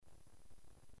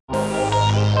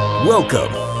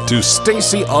Welcome to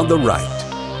Stacy on the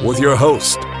Right with your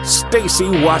host, Stacy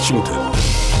Washington.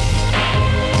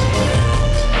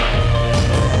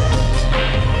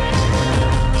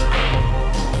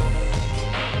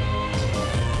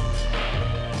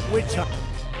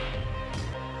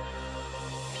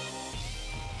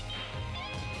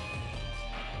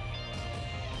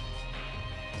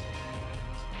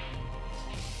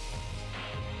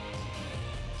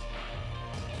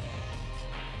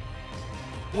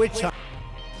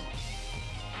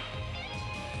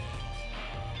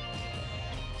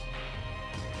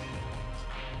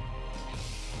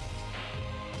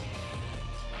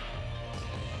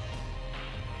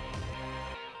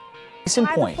 Case in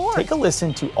point, take a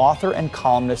listen to author and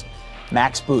columnist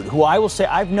Max Boot, who I will say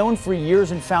I've known for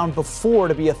years and found before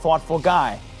to be a thoughtful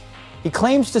guy. He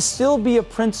claims to still be a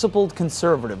principled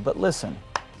conservative, but listen.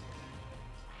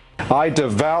 I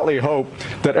devoutly hope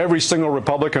that every single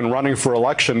Republican running for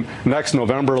election next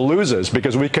November loses,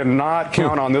 because we cannot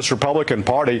count on this Republican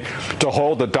Party to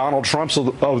hold the Donald Trumps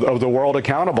of the world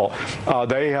accountable.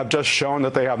 They have just shown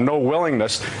that they have no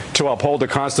willingness to uphold the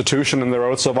Constitution and their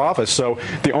oaths of office. So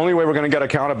the only way we're going to get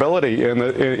accountability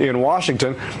in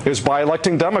Washington is by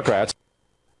electing Democrats.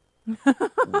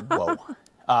 Whoa.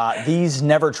 These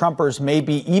never-Trumpers may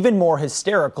be even more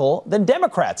hysterical than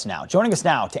Democrats now. Joining us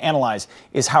now to analyze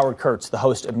is Howard Kurtz, the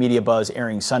host of Media Buzz,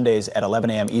 airing Sundays at 11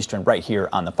 a.m. Eastern right here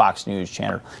on the Fox News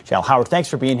channel. Howard, thanks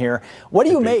for being here. What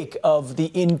do you make of the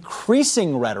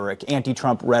increasing rhetoric,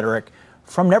 anti-Trump rhetoric,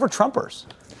 from never-Trumpers?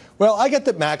 Well, I get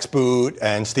that Max Boot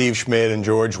and Steve Schmidt and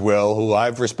George Will, who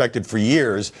I've respected for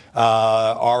years,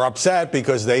 are upset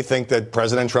because they think that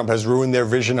President Trump has ruined their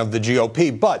vision of the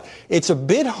GOP. But it's a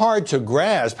bit hard to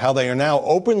grasp how they are now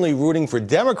openly rooting for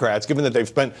Democrats, given that they've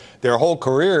spent their whole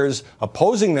careers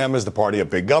opposing them as the party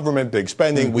of big government, big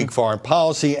spending, weak foreign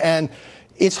policy. And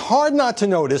it's hard not to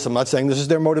notice, I'm not saying this is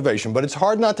their motivation, but it's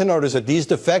hard not to notice that these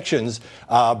defections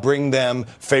bring them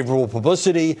favorable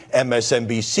publicity,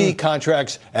 MSNBC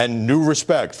contracts, and new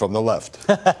respect from the left.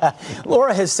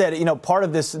 Laura has said, part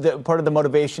of the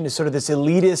motivation is sort of this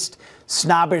elitist,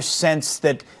 snobbish sense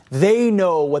that they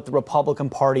know what the Republican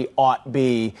Party ought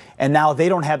be, and now they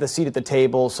don't have the seat at the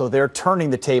table, so they're turning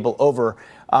the table over.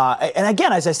 And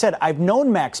again, as I said, I've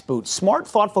known Max Boot, smart,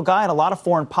 thoughtful guy, and a lot of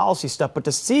foreign policy stuff. But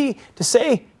to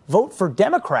say vote for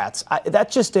Democrats,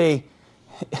 that's just I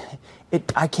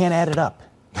can't add it up.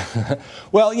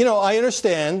 Well, I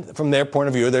understand from their point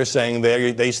of view. They're saying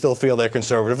they still feel they're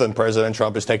conservative and President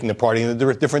Trump is taking the party in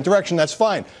a different direction. That's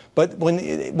fine. But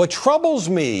what troubles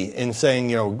me in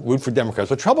saying, root for Democrats,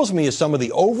 what troubles me is some of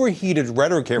the overheated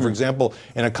rhetoric here. For example,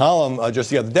 in a column just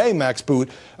the other day, Max Boot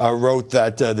wrote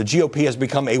that the GOP has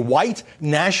become a white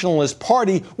nationalist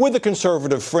party with a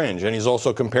conservative fringe. And he's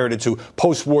also compared it to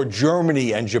post-war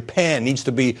Germany and Japan needs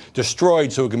to be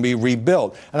destroyed so it can be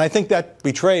rebuilt. And I think that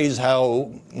betrays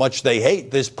how much they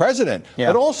hate this president. Yeah.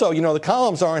 But also, the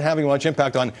columns aren't having much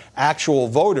impact on actual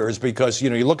voters because, you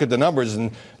look at the numbers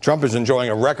and Trump is enjoying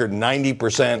a record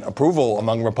 90% approval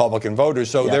among Republican voters.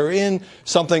 So they're in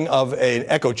something of an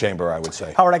echo chamber, I would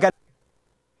say. Howard,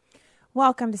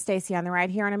 Welcome to Stacy on the Right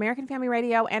here on American Family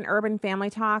Radio and Urban Family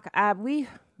Talk.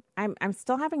 I'm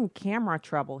still having camera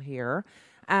trouble here.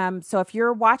 So if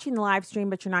you're watching the live stream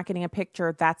but you're not getting a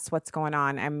picture, that's what's going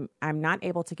on. I'm not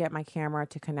able to get my camera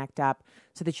to connect up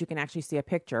so that you can actually see a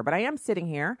picture. But I am sitting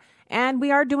here and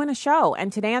we are doing a show.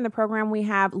 And today on the program we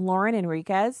have Lauren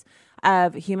Enriquez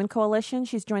of Human Coalition.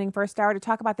 She's joining First Hour to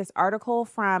talk about this article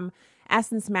from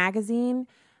Essence Magazine.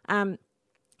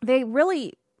 They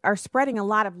really are spreading a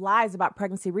lot of lies about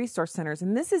pregnancy resource centers.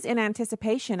 And this is in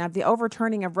anticipation of the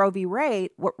overturning of Roe v.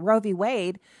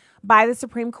 Wade by the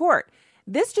Supreme Court.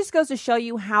 This just goes to show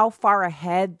you how far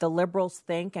ahead the liberals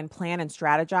think and plan and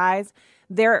strategize.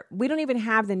 We don't even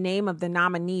have the name of the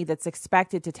nominee that's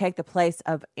expected to take the place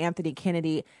of Anthony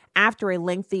Kennedy after a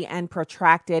lengthy and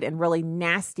protracted and really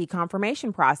nasty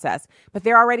confirmation process. But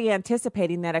they're already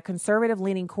anticipating that a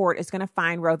conservative-leaning court is going to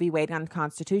find Roe v. Wade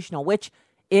unconstitutional, which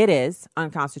it is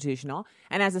unconstitutional.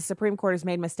 And as the Supreme Court has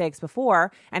made mistakes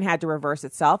before and had to reverse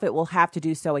itself, it will have to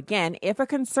do so again if a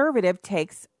conservative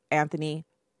takes Anthony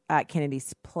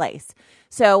Kennedy's place.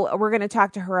 So we're going to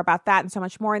talk to her about that and so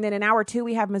much more. And then in hour two,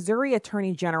 we have Missouri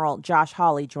Attorney General Josh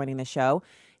Hawley joining the show.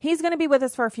 He's going to be with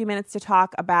us for a few minutes to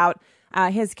talk about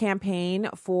his campaign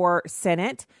for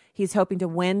Senate. He's hoping to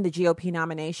win the GOP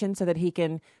nomination so that he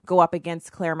can go up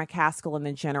against Claire McCaskill in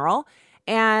the general.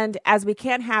 And as we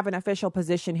can't have an official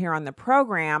position here on the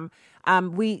program,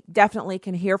 we definitely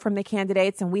can hear from the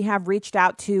candidates. And we have reached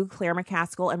out to Claire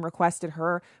McCaskill and requested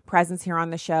her presence here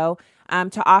on the show.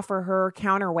 to offer her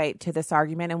counterweight to this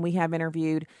argument. And we have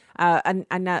interviewed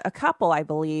a couple, I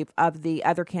believe, of the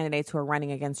other candidates who are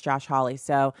running against Josh Hawley.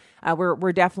 So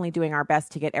we're definitely doing our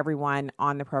best to get everyone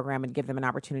on the program and give them an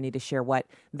opportunity to share what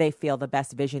they feel the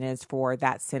best vision is for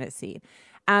that Senate seat.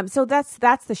 So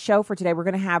that's the show for today. We're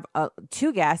going to have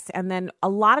 2 guests and then a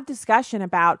lot of discussion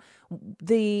about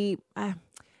the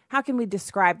how can we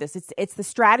describe this? It's the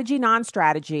strategy,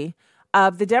 non-strategy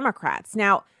of the Democrats.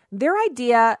 Now, their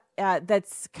idea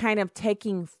that's kind of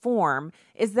taking form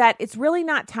is that it's really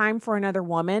not time for another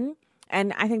woman.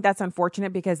 And I think that's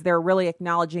unfortunate because they're really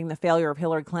acknowledging the failure of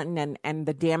Hillary Clinton and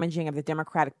the damaging of the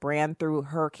Democratic brand through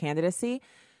her candidacy.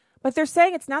 But they're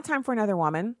saying it's not time for another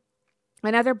woman.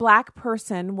 Another black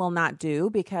person will not do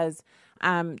because,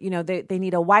 they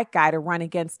need a white guy to run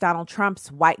against Donald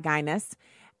Trump's white guyness.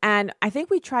 And I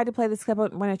think we tried to play this clip.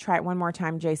 I'm going to try it one more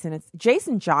time, Jason. It's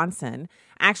Jason Johnson,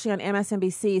 actually on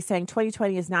MSNBC, saying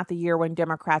 2020 is not the year when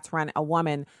Democrats run a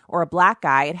woman or a black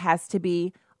guy. It has to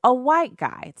be a white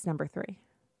guy. It's number 3.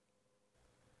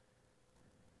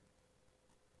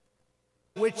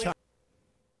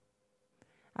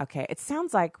 Okay, it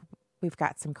sounds like we've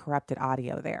got some corrupted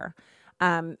audio there.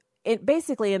 It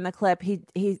basically in the clip, he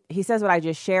says what I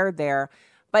just shared there,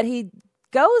 but he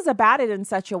goes about it in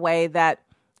such a way that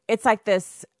it's like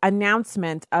this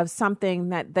announcement of something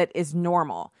that is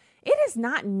normal. It is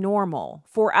not normal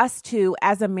for us to,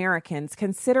 as Americans,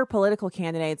 consider political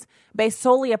candidates based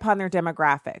solely upon their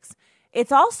demographics.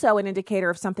 It's also an indicator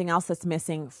of something else that's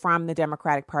missing from the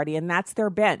Democratic Party, and that's their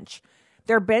bench.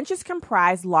 Their bench is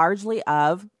comprised largely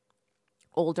of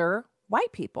older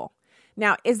white people.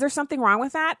 Now, is there something wrong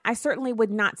with that? I certainly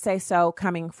would not say so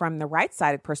coming from the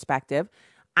right-sided perspective.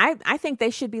 I think they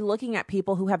should be looking at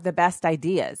people who have the best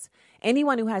ideas.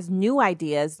 Anyone who has new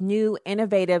ideas, new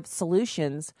innovative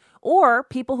solutions, or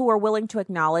people who are willing to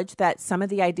acknowledge that some of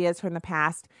the ideas from the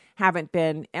past haven't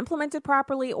been implemented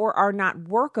properly or are not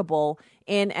workable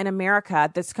in an America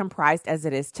that's comprised as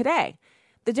it is today.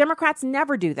 The Democrats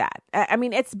never do that. I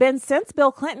mean, it's been since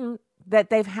Bill Clinton that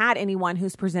they've had anyone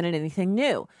who's presented anything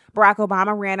new. Barack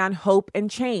Obama ran on hope and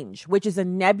change, which is a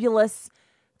nebulous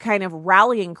kind of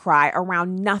rallying cry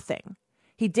around nothing.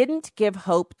 He didn't give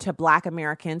hope to Black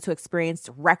Americans who experienced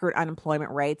record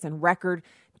unemployment rates and record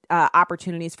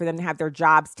opportunities for them to have their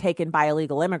jobs taken by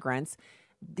illegal immigrants.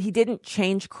 He didn't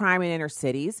change crime in inner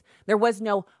cities. There was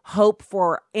no hope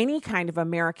for any kind of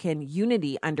American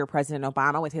unity under President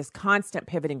Obama with his constant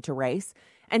pivoting to race.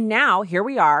 And now here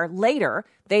we are later.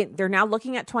 They're now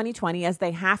looking at 2020 as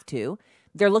they have to.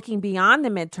 They're looking beyond the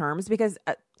midterms because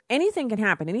anything can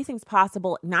happen. Anything's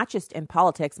possible, not just in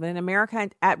politics, but in America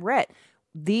at writ.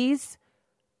 These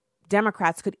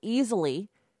Democrats could easily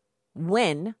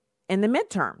win in the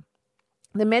midterm.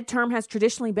 The midterm has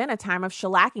traditionally been a time of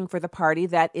shellacking for the party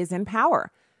that is in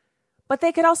power. But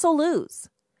they could also lose.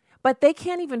 But they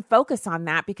can't even focus on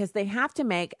that because they have to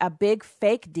make a big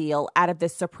fake deal out of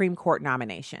this Supreme Court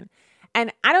nomination.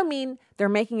 And I don't mean they're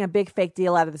making a big fake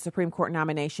deal out of the Supreme Court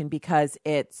nomination because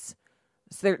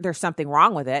there's something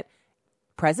wrong with it.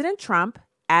 President Trump,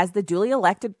 as the duly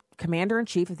elected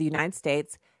commander-in-chief of the United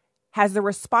States, has the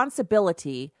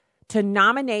responsibility to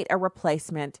nominate a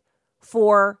replacement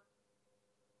for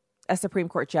a Supreme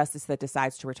Court justice that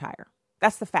decides to retire.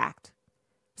 That's the fact.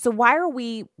 So why are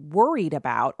we worried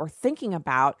about or thinking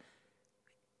about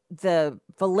the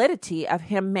validity of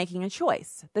him making a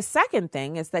choice? The second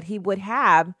thing is that he would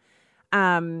have,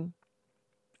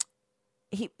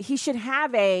 he should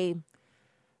have an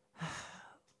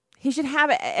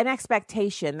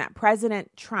expectation that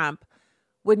President Trump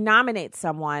would nominate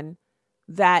someone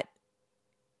that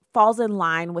falls in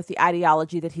line with the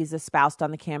ideology that he's espoused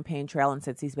on the campaign trail and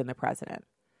since he's been the president.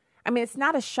 I mean, it's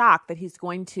not a shock that he's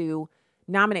going to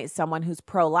nominate someone who's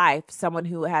pro-life, someone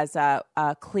who has a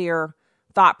clear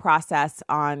thought process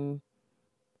on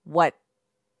what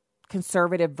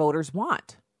conservative voters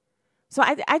want. So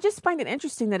I just find it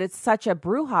interesting that it's such a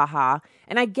brouhaha,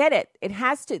 and I get it.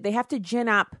 They have to gin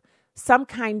up some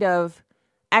kind of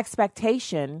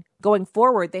expectation going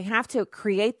forward. They have to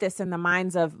create this in the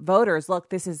minds of voters. Look,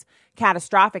 this is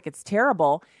catastrophic. It's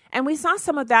terrible. And we saw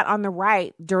some of that on the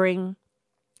right during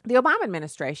the Obama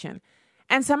administration.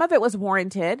 And some of it was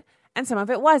warranted and some of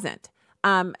it wasn't.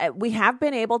 We have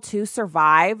been able to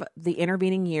survive the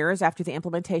intervening years after the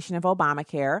implementation of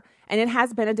Obamacare, and it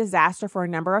has been a disaster for a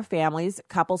number of families,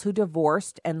 couples who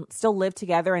divorced and still live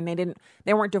together, and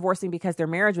they weren't divorcing because their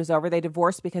marriage was over. They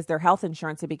divorced because their health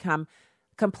insurance had become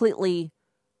completely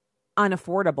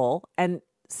unaffordable, and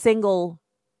single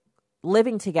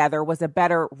living together was a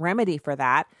better remedy for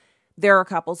that. There are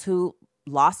couples who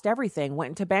lost everything, went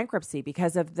into bankruptcy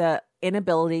because of the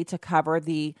inability to cover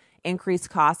the increased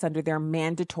costs under their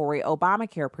mandatory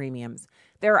Obamacare premiums.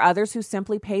 There are others who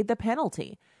simply paid the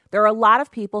penalty. There are a lot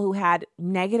of people who had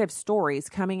negative stories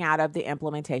coming out of the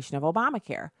implementation of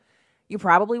Obamacare. You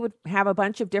probably would have a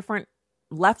bunch of different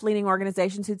left-leaning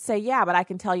organizations who'd say, yeah, but I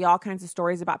can tell you all kinds of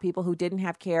stories about people who didn't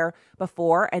have care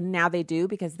before and now they do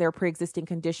because their pre-existing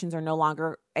conditions are no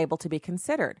longer able to be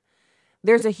considered.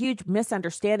 There's a huge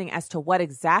misunderstanding as to what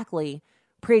exactly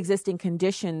pre-existing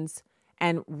conditions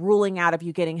and ruling out of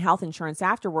you getting health insurance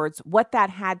afterwards, what that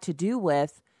had to do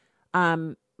with,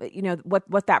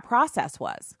 what that process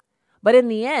was. But in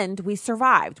the end, we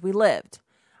survived. We lived.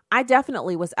 I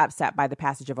definitely was upset by the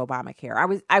passage of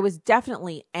Obamacare. I was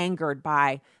definitely angered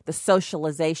by the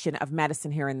socialization of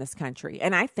medicine here in this country.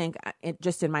 And I think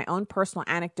just in my own personal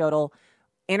anecdotal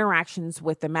interactions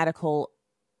with the medical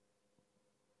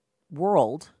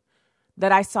world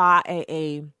that I saw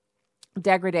a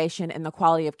degradation in the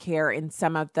quality of care in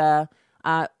some of the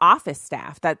office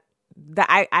staff that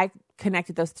I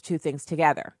connected those two things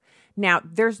together. Now,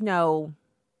 there's no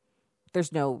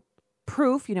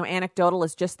proof, anecdotal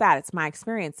is just that. It's my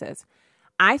experiences.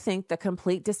 I think the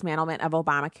complete dismantlement of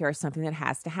Obamacare is something that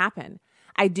has to happen.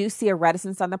 I do see a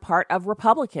reticence on the part of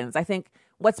Republicans. I think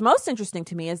what's most interesting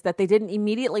to me is that they didn't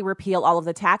immediately repeal all of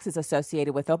the taxes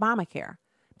associated with Obamacare.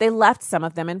 They left some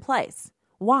of them in place.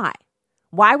 Why?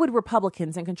 Why would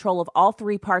Republicans in control of all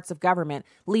three parts of government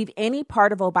leave any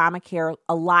part of Obamacare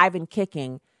alive and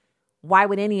kicking? Why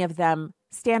would any of them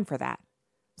stand for that?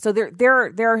 So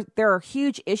there are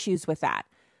huge issues with that.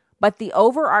 But the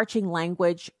overarching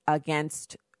language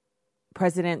against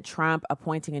President Trump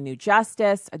appointing a new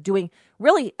justice, doing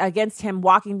really against him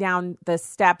walking down the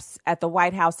steps at the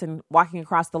White House and walking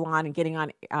across the lawn and getting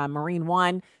on Marine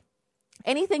One,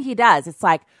 anything he does, it's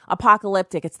like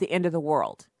apocalyptic. It's the end of the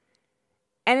world.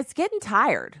 And it's getting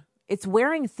tired. It's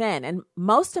wearing thin. And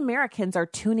most Americans are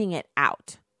tuning it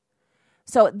out.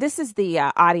 So this is the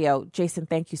audio. Jason,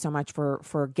 thank you so much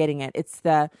for getting it. It's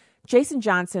the Jason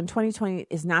Johnson, 2020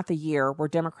 is not the year where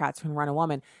Democrats can run a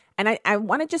woman. And I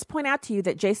want to just point out to you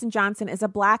that Jason Johnson is a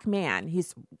black man.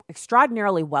 He's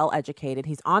extraordinarily well educated.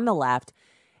 He's on the left.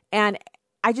 And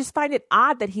I just find it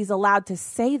odd that he's allowed to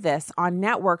say this on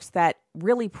networks that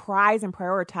really prize and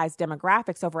prioritize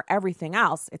demographics over everything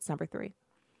else. It's number 3.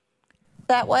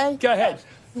 That way? Go ahead.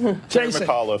 Terry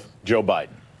McAuliffe, Joe Biden.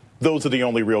 Those are the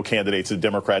only real candidates that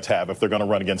Democrats have if they're going to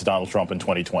run against Donald Trump in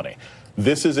 2020.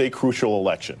 This is a crucial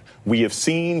election. We have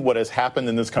seen what has happened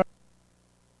in this country,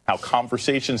 how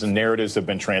conversations and narratives have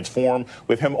been transformed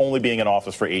with him only being in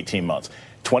office for 18 months.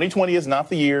 2020 is not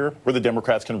the year where the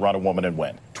Democrats can run a woman and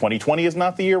win. 2020 is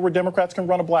not the year where Democrats can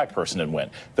run a black person and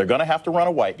win. They're going to have to run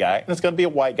a white guy, and it's going to be a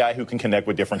white guy who can connect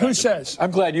with different Who says?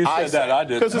 I'm glad you said that. I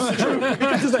did. Because it's the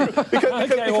truth.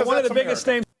 Because one of the biggest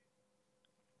names.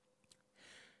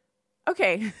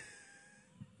 Okay.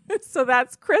 So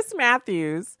that's Chris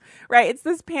Matthews, right? It's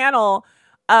this panel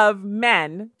of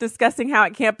men discussing how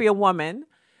it can't be a woman.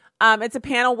 It's a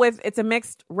panel it's a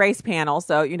mixed race panel.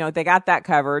 So, they got that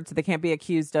covered. So they can't be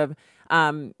accused of,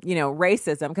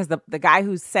 racism because the guy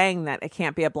who's saying that it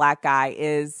can't be a black guy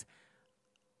is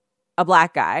a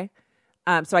black guy.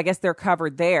 So I guess they're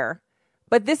covered there.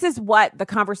 But this is what the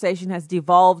conversation has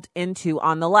devolved into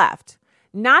on the left.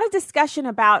 Not a discussion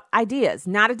about ideas,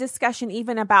 not a discussion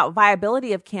even about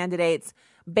viability of candidates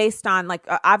based on,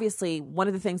 obviously, one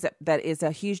of the things that is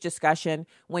a huge discussion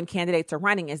when candidates are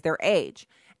running is their age.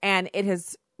 And it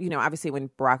has, obviously when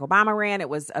Barack Obama ran, it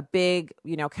was a big,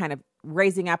 kind of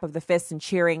raising up of the fists and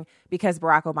cheering because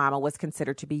Barack Obama was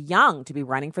considered to be young to be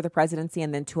running for the presidency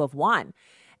and then to have won.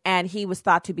 And he was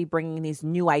thought to be bringing these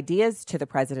new ideas to the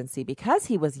presidency because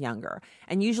he was younger.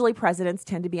 And usually presidents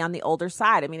tend to be on the older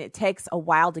side. I mean, it takes a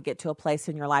while to get to a place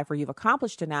in your life where you've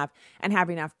accomplished enough and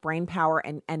have enough brain power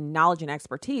and knowledge and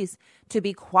expertise to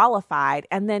be qualified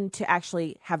and then to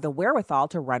actually have the wherewithal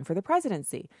to run for the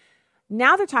presidency.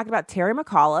 Now they're talking about Terry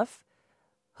McAuliffe,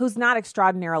 who's not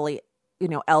extraordinarily,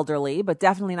 elderly, but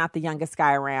definitely not the youngest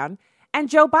guy around, and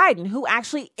Joe Biden, who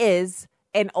actually is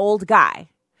an old guy.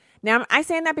 Now, I'm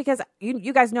saying that because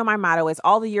you guys know my motto is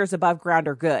all the years above ground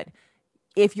are good.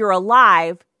 If you're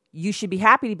alive, you should be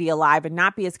happy to be alive and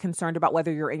not be as concerned about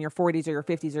whether you're in your 40s or your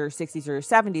 50s or your 60s or your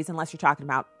 70s, unless you're talking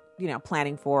about,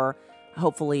 planning for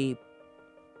hopefully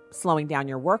slowing down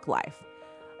your work life.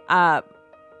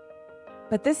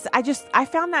 But this, I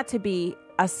found that to be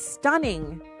a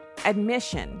stunning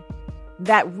admission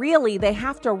that really they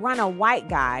have to run a white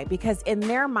guy because in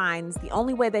their minds, the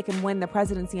only way they can win the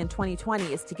presidency in 2020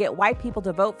 is to get white people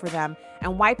to vote for them.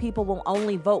 And white people will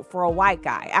only vote for a white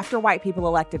guy after white people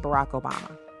elected Barack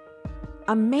Obama.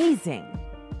 amazing.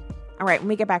 All right, when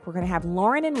we get back, we're going to have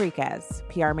Lauren Enriquez,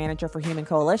 PR manager for Human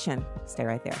Coalition. Stay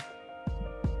right there.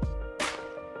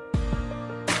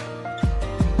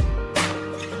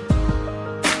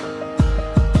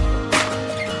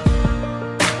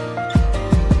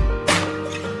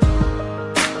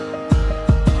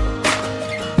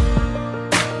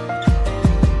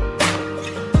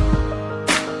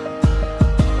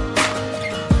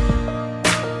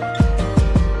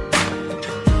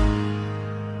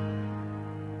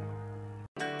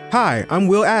 Hi, I'm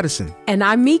Will Addison. And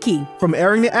I'm Miki. From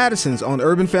Airing the Addisons on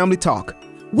Urban Family Talk.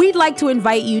 We'd like to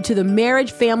invite you to the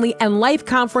Marriage, Family, and Life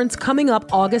Conference coming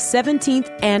up August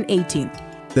 17th and 18th.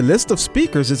 The list of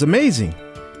speakers is amazing.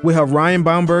 We have Ryan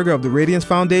Baumberger of the Radiance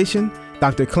Foundation,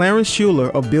 Dr. Clarence Schuler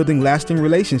of Building Lasting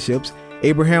Relationships,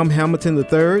 Abraham Hamilton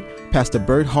III, Pastor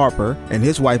Bert Harper and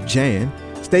his wife Jan,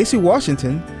 Stacy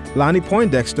Washington, Lonnie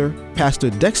Poindexter, Pastor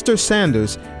Dexter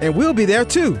Sanders, and we'll be there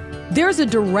too. There's a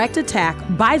direct attack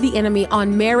by the enemy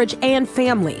on marriage and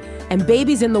family, and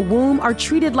babies in the womb are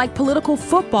treated like political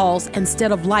footballs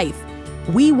instead of life.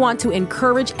 We want to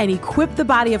encourage and equip the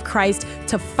body of Christ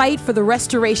to fight for the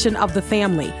restoration of the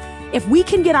family. If we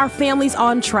can get our families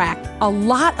on track, a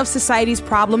lot of society's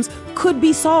problems could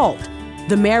be solved.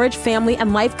 The Marriage, Family,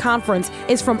 and Life Conference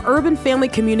is from Urban Family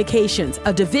Communications,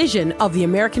 a division of the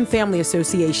American Family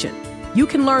Association. You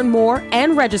can learn more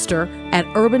and register at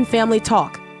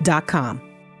urbanfamilytalk.com.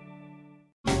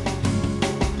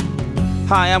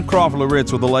 Hi, I'm Crawford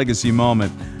Loritz with a Legacy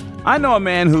Moment. I know a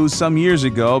man who some years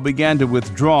ago began to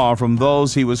withdraw from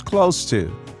those he was close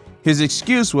to. His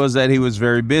excuse was that he was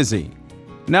very busy.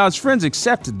 Now his friends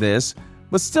accepted this,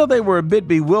 but still they were a bit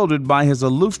bewildered by his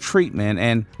aloof treatment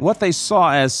and what they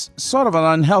saw as sort of an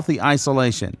unhealthy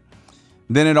isolation.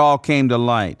 Then it all came to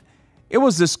light. It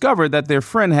was discovered that their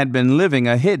friend had been living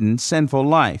a hidden, sinful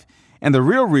life, and the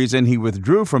real reason he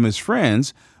withdrew from his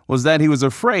friends was that he was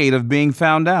afraid of being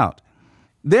found out.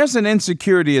 There's an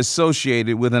insecurity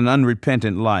associated with an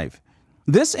unrepentant life.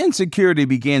 This insecurity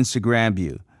begins to grab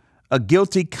you. A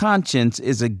guilty conscience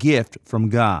is a gift from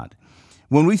God.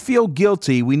 When we feel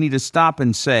guilty, we need to stop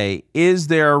and say, is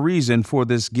there a reason for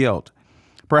this guilt?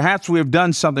 Perhaps we have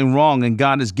done something wrong and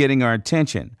God is getting our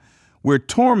attention. We're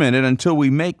tormented until we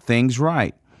make things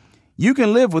right. You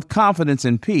can live with confidence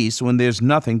and peace when there's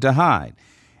nothing to hide.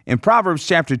 In Proverbs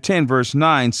chapter 10, verse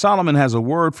 9, Solomon has a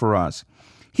word for us.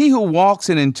 He who walks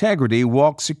in integrity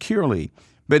walks securely,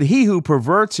 but he who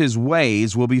perverts his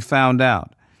ways will be found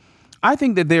out. I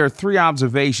think that there are three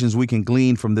observations we can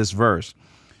glean from this verse.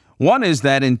 One is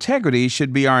that integrity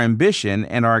should be our ambition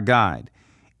and our guide.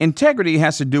 Integrity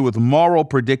has to do with moral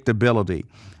predictability,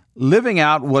 living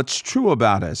out what's true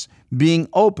about us, being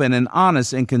open and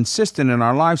honest and consistent in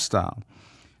our lifestyle.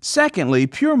 Secondly,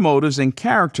 pure motives and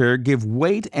character give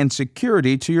weight and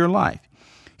security to your life.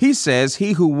 He says,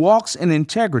 he who walks in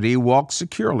integrity walks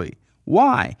securely.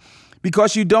 Why?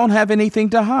 Because you don't have anything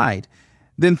to hide.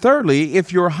 Then thirdly,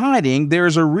 if you're hiding, there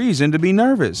is a reason to be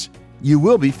nervous. You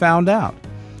will be found out.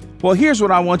 Well, here's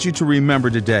what I want you to remember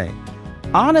today.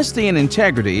 Honesty and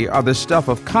integrity are the stuff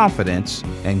of confidence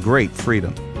and great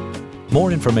freedom.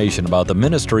 More information about the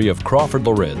ministry of Crawford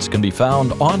Loritz can be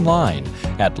found online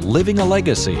at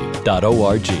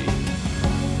livingalegacy.org.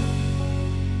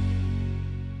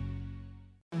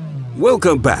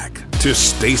 Welcome back to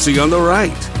Stacy on the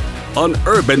Right on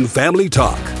Urban Family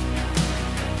Talk.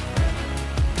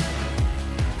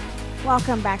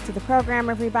 Welcome back to the program,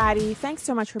 everybody. Thanks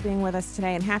so much for being with us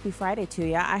today, and happy Friday to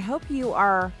you. I hope you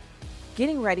are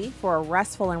getting ready for a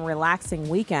restful and relaxing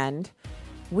weekend.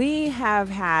 We have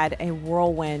had a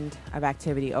whirlwind of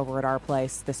activity over at our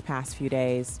place this past few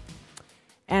days.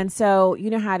 And so you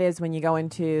know how it is when you go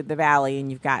into the valley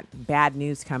and you've got bad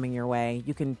news coming your way.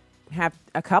 You can have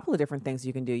a couple of different things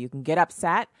you can do. You can get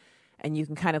upset and you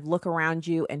can kind of look around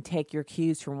you and take your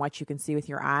cues from what you can see with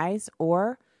your eyes,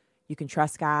 or you can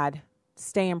trust God,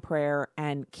 stay in prayer,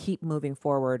 and keep moving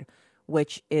forward,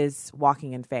 which is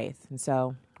walking in faith. And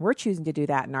so we're choosing to do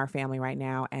that in our family right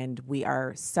now, and we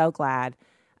are so glad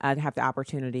to have the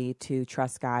opportunity to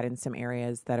trust God in some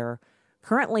areas that are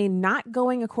currently not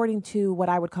going according to what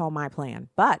I would call my plan.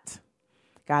 But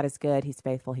God is good, He's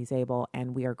faithful, He's able,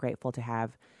 and we are grateful to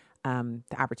have the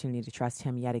opportunity to trust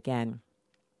Him yet again.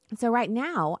 And so right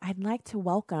now, I'd like to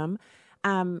welcome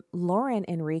Lauren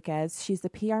Enriquez. She's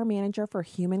the PR manager for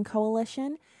Human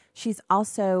Coalition. She's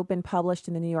also been published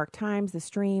in the New York Times, The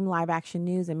Stream, Live Action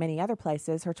News, and many other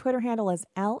places. Her Twitter handle is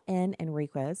LN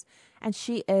Enriquez, and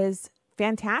she is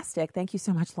fantastic. Thank you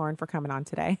so much, Lauren, for coming on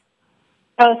today.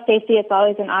 Oh, Stacy, it's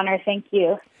always an honor. Thank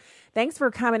you. Thanks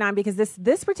for coming on, because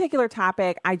this particular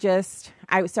topic, I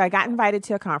got invited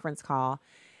to a conference call,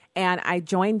 and I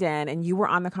joined in, and you were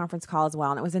on the conference call as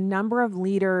well. And it was a number of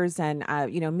leaders and,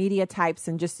 media types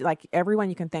and just like everyone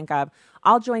you can think of,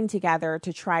 all joined together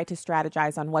to try to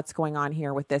strategize on what's going on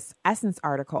here with this Essence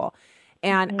article.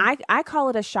 And I call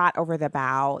it a shot over the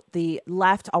bow. The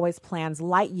left always plans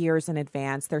light years in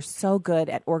advance. They're so good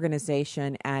at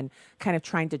organization and kind of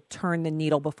trying to turn the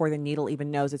needle before the needle even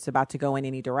knows it's about to go in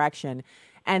any direction.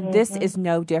 And this is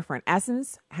no different.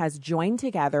 Essence has joined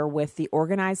together with the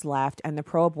organized left and the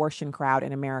pro-abortion crowd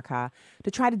in America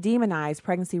to try to demonize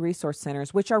pregnancy resource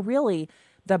centers, which are really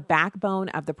the backbone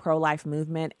of the pro-life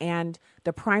movement and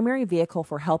the primary vehicle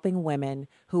for helping women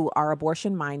who are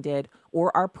abortion-minded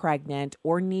or are pregnant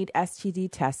or need STD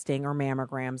testing or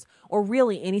mammograms or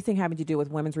really anything having to do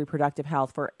with women's reproductive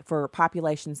health for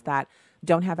populations that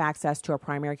don't have access to a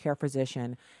primary care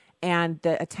physician. And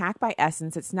the attack by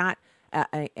Essence, it's not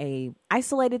a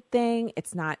isolated thing.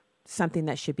 It's not something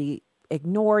that should be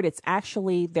ignored. It's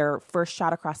actually their first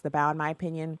shot across the bow, in my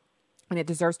opinion, and it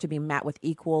deserves to be met with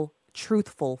equal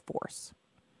truthful force.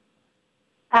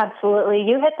 Absolutely.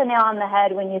 You hit the nail on the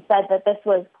head when you said that this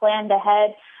was planned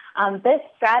ahead. This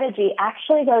strategy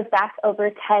actually goes back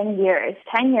over 10 years.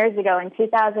 10 years ago in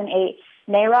 2008,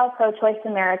 NARAL, Pro-Choice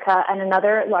America, and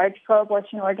another large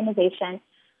pro-abortion organization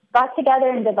got together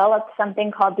and developed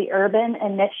something called the Urban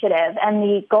Initiative. And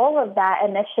the goal of that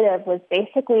initiative was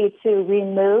basically to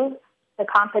remove the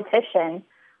competition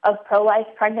of pro-life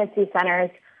pregnancy centers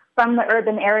from the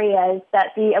urban areas that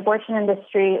the abortion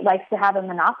industry likes to have a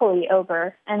monopoly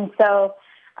over. And so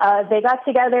they got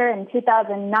together in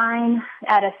 2009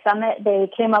 at a summit. They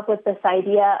came up with this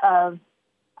idea of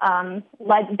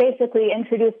basically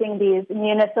introducing these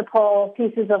municipal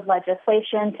pieces of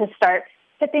legislation to start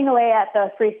chipping away at the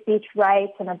free speech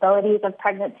rights and abilities of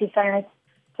pregnancy centers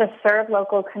to serve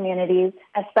local communities,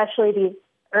 especially these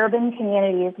urban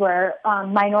communities where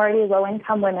minority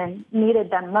low-income women needed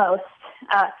them most.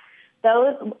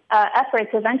 Those efforts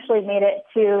eventually made it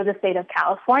to the state of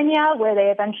California, where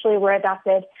they eventually were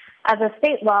adopted as a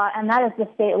state law, and that is the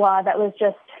state law that was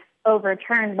just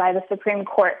overturned by the Supreme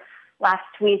Court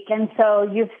last week. And so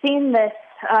you've seen this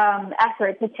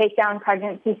effort to take down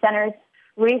pregnancy centers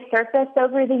resurface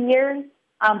over the years,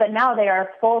 but now they are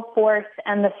full force,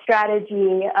 and the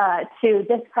strategy to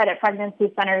discredit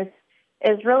pregnancy centers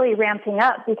is really ramping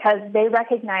up because they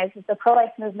recognize that the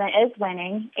pro-life movement is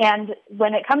winning. And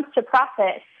when it comes to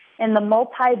profit in the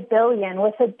multi-billion,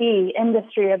 with a B,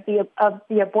 industry of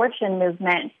the abortion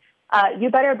movement, you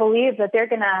better believe that they're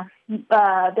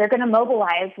gonna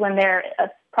mobilize when their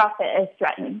profit is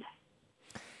threatened.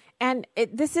 And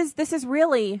this is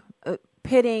really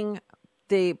pitting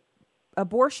the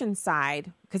abortion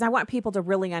side, because I want people to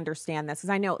really understand this, because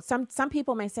I know some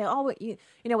people may say, oh, you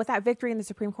know, with that victory in the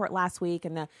Supreme Court last week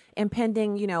and the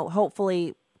impending,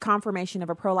 hopefully confirmation of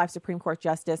a pro-life Supreme Court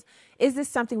justice, is this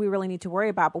something we really need to worry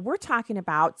about? But we're talking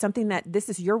about something that this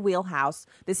is your wheelhouse.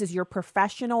 This is your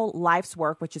professional life's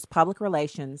work, which is public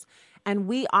relations. And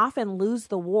we often lose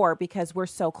the war because we're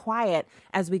so quiet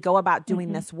as we go about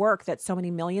doing this work that so many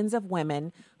millions of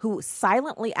women who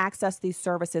silently access these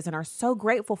services and are so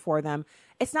grateful for them.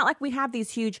 It's not like we have these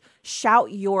huge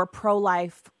shout your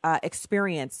pro-life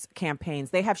experience campaigns.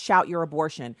 They have shout your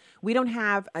abortion. We don't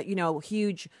have,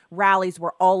 huge rallies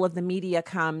where all of the media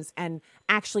comes and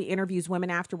actually interviews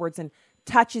women afterwards and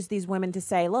touches these women to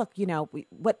say, look,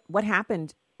 what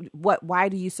happened? Why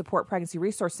do you support pregnancy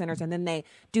resource centers? And then they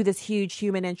do this huge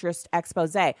human interest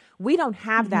expose. We don't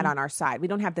have that on our side. We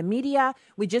don't have the media.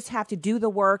 We just have to do the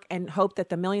work and hope that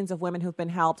the millions of women who've been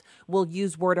helped will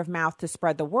use word of mouth to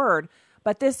spread the word.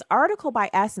 But this article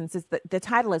by Essence, the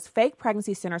title is Fake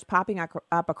Pregnancy Centers Popping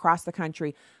Up Across the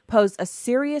Country Pose a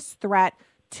Serious Threat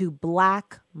to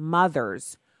Black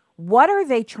Mothers. What are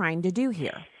they trying to do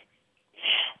here?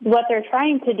 What they're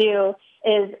trying to do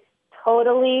is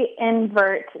totally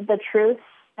invert the truth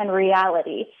and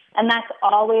reality. And that's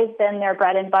always been their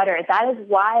bread and butter. That is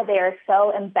why they are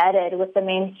so embedded with the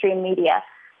mainstream media.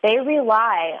 They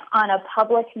rely on a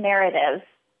public narrative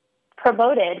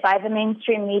promoted by the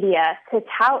mainstream media to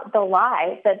tout the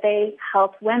lie that they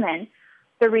help women.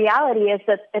 The reality is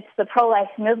that it's the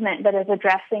pro-life movement that is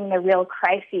addressing the real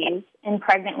crises in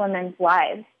pregnant women's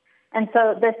lives. And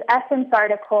so this Essence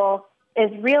article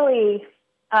is really,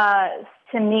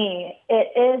 to me,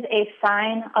 it is a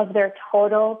sign of their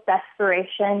total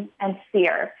desperation and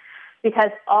fear,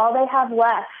 because all they have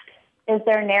left is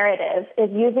their narrative, is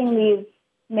using these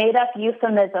made-up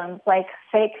euphemisms like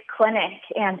fake clinic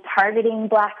and targeting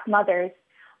Black mothers.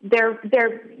 They're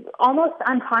almost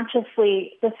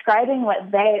unconsciously describing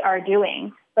what they are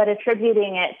doing. but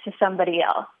attributing it to somebody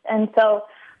else. And so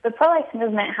the pro-life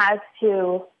movement has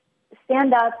to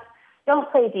stand up,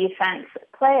 don't play defense,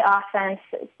 play offense,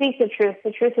 speak the truth.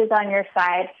 The truth is on your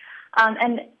side.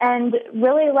 And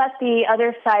really let the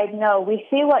other side know, we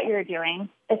see what you're doing.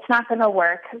 It's not going to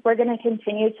work. We're going to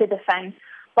continue to defend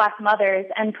Black mothers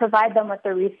and provide them with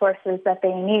the resources that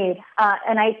they need.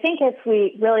 And I think if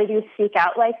we really do speak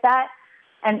out like that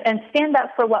and stand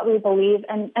up for what we believe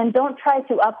and don't try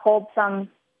to uphold some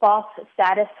false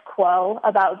status quo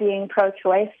about being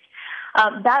pro-choice,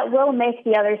 that will make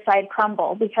the other side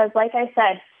crumble. Because like I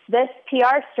said, this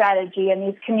PR strategy and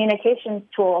these communications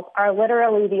tools are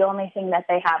literally the only thing that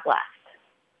they have left.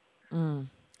 Mm.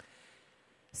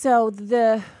 So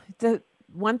the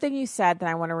one thing you said that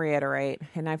I want to reiterate,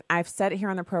 and I've said it here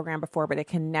on the program before, but it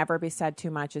can never be said too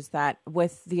much, is that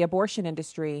with the abortion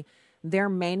industry, their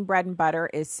main bread and butter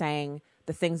is saying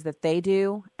the things that they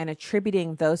do and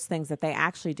attributing those things that they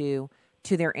actually do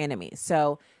to their enemies.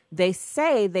 So they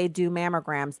say they do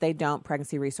mammograms. They don't.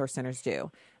 Pregnancy resource centers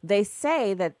do. They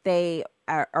say that they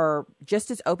are just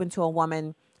as open to a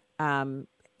woman,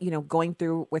 going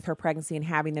through with her pregnancy and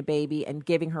having the baby and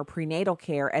giving her prenatal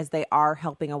care as they are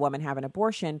helping a woman have an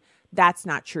abortion. That's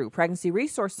not true. Pregnancy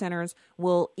resource centers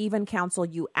will even counsel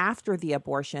you after the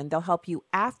abortion. They'll help you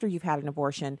after you've had an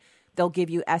abortion. They'll give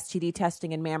you STD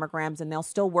testing and mammograms, and they'll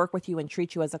still work with you and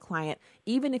treat you as a client,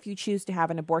 even if you choose to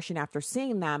have an abortion after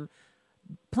seeing them.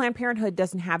 Planned Parenthood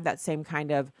doesn't have that same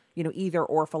kind of, either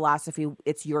or philosophy.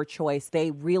 It's your choice. They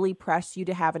really press you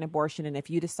to have an abortion. And if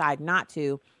you decide not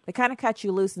to, they kind of cut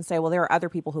you loose and say, well, there are other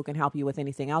people who can help you with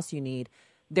anything else you need.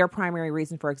 Their primary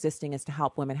reason for existing is to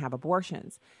help women have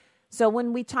abortions. So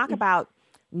when we talk about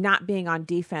not being on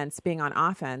defense, being on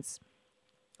offense,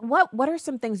 what are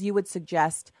some things you would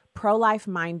suggest pro-life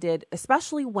minded,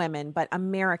 especially women, but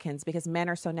Americans, because men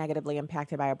are so negatively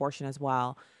impacted by abortion as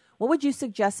well? What would you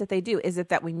suggest that they do? Is it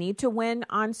that we need to win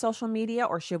on social media,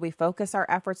 or should we focus our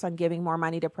efforts on giving more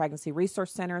money to pregnancy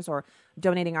resource centers or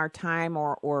donating our time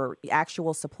or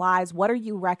actual supplies? What are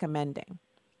you recommending?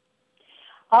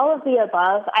 All of the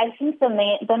above. I think the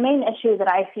main issue that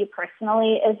I see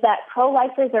personally is that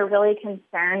pro-lifers are really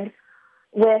concerned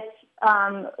with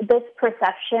this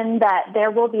perception that there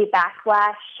will be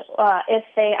backlash if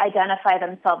they identify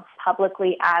themselves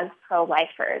publicly as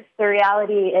pro-lifers. The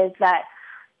reality is that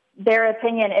their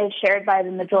opinion is shared by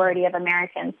the majority of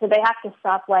Americans. So they have to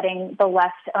stop letting the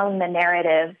left own the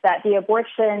narrative that the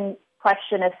abortion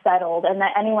question is settled and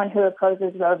that anyone who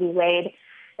opposes Roe v. Wade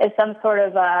is some sort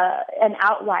of an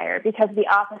outlier, because the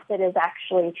opposite is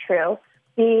actually true.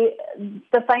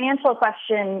 The financial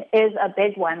question is a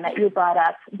big one that you brought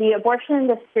up. The abortion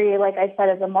industry, like I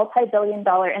said, is a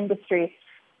multi-billion-dollar industry.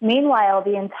 Meanwhile,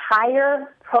 the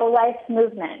entire pro-life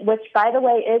movement, which, by the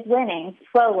way, is winning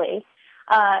slowly,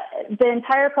 the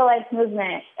entire pro-life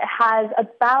movement has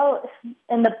about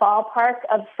in the ballpark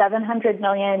of $700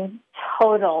 million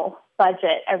total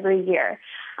budget every year.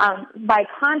 By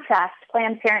contrast,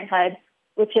 Planned Parenthood,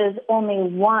 which is only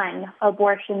one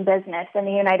abortion business in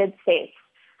the United States,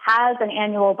 has an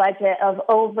annual budget of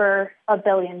over $1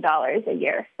 billion a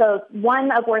year. So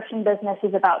one abortion business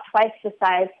is about twice the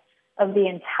size of the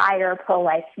entire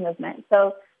pro-life movement.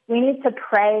 So we need to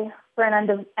pray for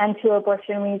an end to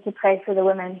abortion. We need to pray for the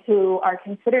women who are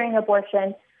considering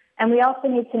abortion. And we also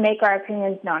need to make our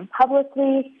opinions known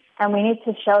publicly, and we need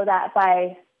to show that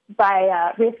by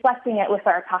reflecting it with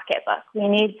our pocketbook. We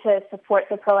need to support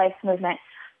the pro-life movement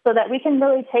so that we can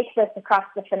really take this across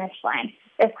the finish line.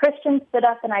 If Christians stood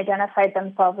up and identified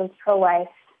themselves as pro-life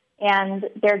and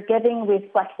their giving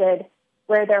reflected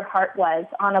where their heart was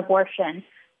on abortion,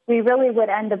 we really would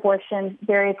end abortion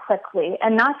very quickly,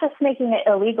 and not just making it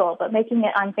illegal, but making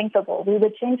it unthinkable. We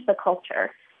would change the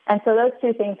culture. And so those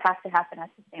two things have to happen at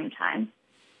the same time.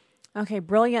 Okay,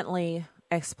 brilliantly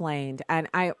explained. And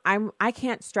I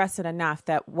can't stress it enough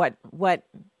that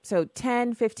so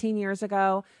 10, 15 years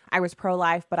ago, I was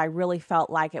pro-life, but I really felt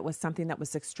like it was something that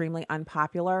was extremely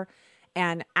unpopular.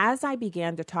 And as I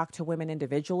began to talk to women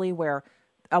individually, where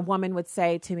a woman would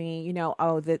say to me,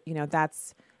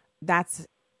 that's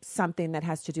something that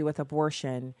has to do with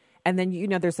abortion. And then,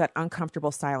 there's that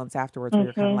uncomfortable silence afterwards where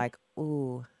you're kind of like,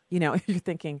 ooh, you're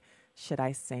thinking, should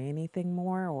I say anything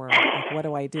more? Or like, what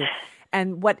do I do?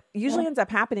 And what usually ends up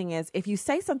happening is if you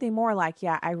say something more like,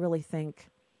 yeah, I really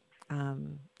think,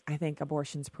 I think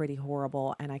abortion's pretty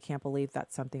horrible, and I can't believe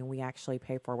that's something we actually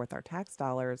pay for with our tax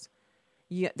dollars.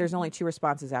 There's only two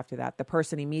responses after that. The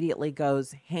person immediately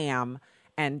goes ham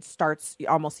and starts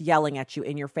almost yelling at you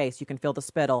in your face. You can feel the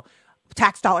spittle.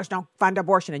 Tax dollars don't fund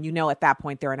abortion. And at that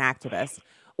point they're an activist.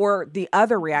 Or the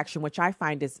other reaction, which I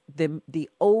find is the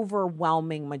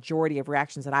overwhelming majority of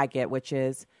reactions that I get, which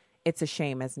is, it's a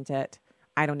shame, isn't it?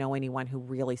 I don't know anyone who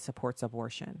really supports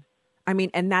abortion. I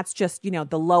mean, and that's just,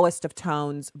 the lowest of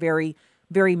tones, very,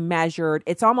 very measured.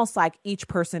 It's almost like each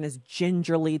person is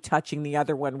gingerly touching the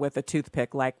other one with a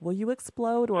toothpick, like, will you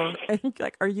explode? Or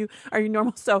like, are you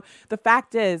normal? So the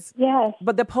fact is, yes.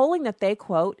 But the polling that they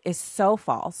quote is so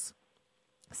false.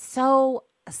 So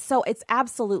it's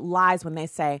absolute lies when they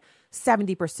say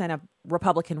 70% of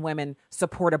Republican women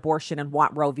support abortion and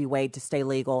want Roe v. Wade to stay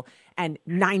legal, and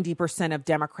 90% of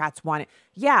Democrats want it.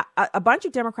 Yeah, a bunch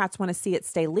of Democrats want to see it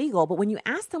stay legal, but when you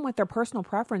ask them what their personal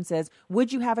preference is,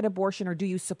 would you have an abortion or do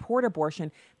you support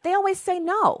abortion? They always say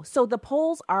no. So the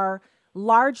polls are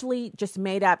largely just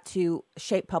made up to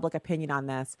shape public opinion on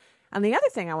this. And the other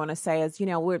thing I want to say is,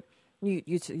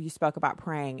 you spoke about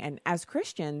praying, and as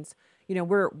Christians,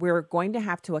 we're going to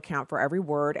have to account for every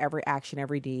word, every action,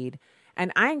 every deed.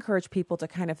 And I encourage people to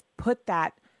kind of put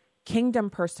that kingdom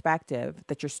perspective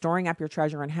that you're storing up your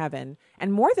treasure in heaven.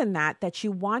 And more than that, that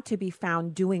you want to be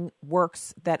found doing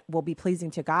works that will be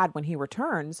pleasing to God when he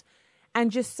returns. And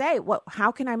just say, well,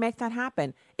 how can I make that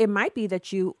happen? It might be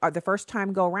that you are the first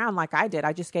time go around like I did.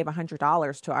 I just gave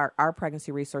 $100 to our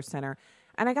Pregnancy Resource Center.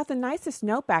 And I got the nicest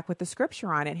note back with the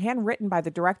scripture on it, handwritten by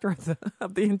the director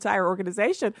of the entire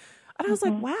organization. And I was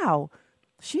like, wow,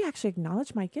 she actually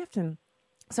acknowledged my gift. And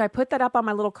so I put that up on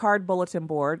my little card bulletin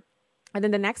board. And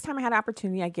then the next time I had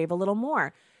opportunity, I gave a little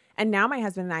more. And now my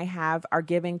husband and I are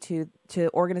giving to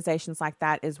organizations like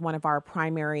that is one of our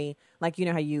primary, like,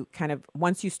 how you kind of,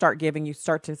 once you start giving, you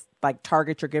start to like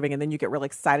target your giving, and then you get really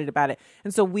excited about it.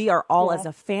 And so we are all as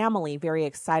a family very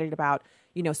excited about,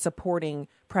 supporting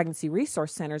pregnancy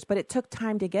resource centers, but it took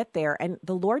time to get there. And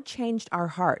the Lord changed our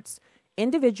hearts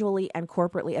individually and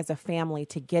corporately as a family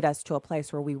to get us to a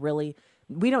place where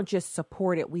we don't just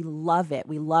support it, we love it.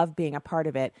 We love being a part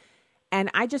of it. And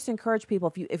I just encourage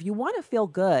people, if you want to feel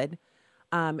good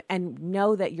and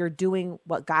know that you're doing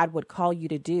what God would call you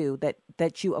to do,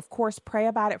 that you, of course, pray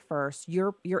about it first.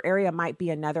 Your area might be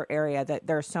another area that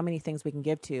there are so many things we can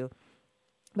give to,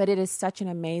 but it is such an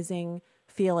amazing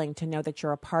feeling to know that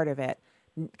you're a part of it,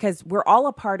 because we're all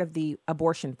a part of the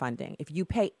abortion funding. If you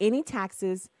pay any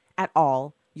taxes at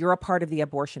all, you're a part of the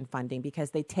abortion funding,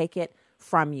 because they take it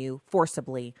from you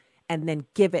forcibly and then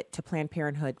give it to Planned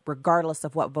Parenthood, regardless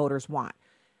of what voters want.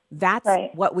 That's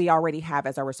what we already have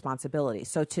as our responsibility.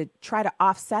 So to try to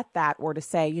offset that, or to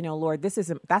say, Lord,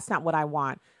 that's not what I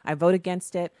want. I vote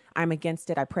against it. I'm against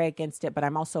it. I pray against it, but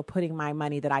I'm also putting my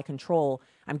money that I control.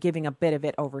 I'm giving a bit of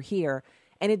it over here.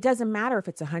 And it doesn't matter if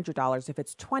it's $100, if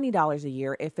it's $20 a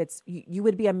year, you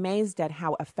would be amazed at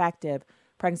how effective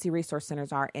pregnancy resource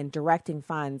centers are in directing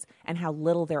funds and how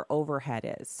little their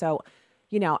overhead is. So,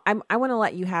 I want to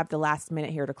let you have the last minute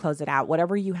here to close it out.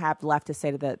 Whatever you have left to say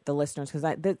to the listeners,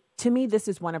 because to me, this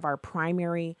is one of our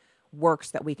primary works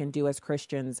that we can do as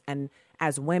Christians and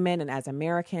as women and as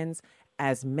Americans,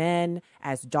 as men,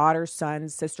 as daughters,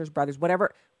 sons, sisters, brothers,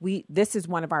 whatever. This is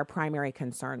one of our primary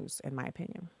concerns, in my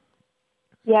opinion.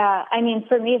 Yeah, I mean,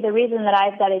 for me, the reason that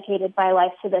I've dedicated my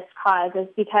life to this cause is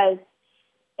because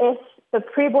if the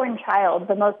preborn child,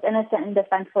 the most innocent and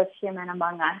defenseless human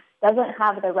among us, doesn't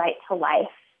have the right to life,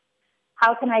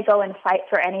 how can I go and fight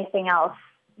for anything else?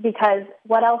 Because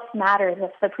what else matters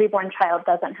if the preborn child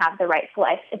doesn't have the right to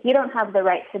life? If you don't have the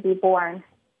right to be born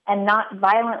and not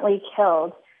violently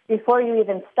killed before you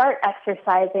even start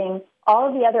exercising all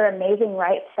of the other amazing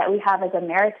rights that we have as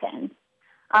Americans,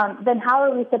 then how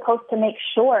are we supposed to make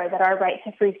sure that our right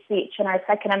to free speech and our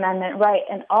Second Amendment right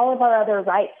and all of our other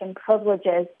rights and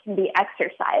privileges can be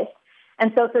exercised?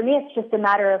 And so for me, it's just a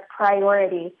matter of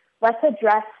priority. Let's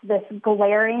address this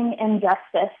glaring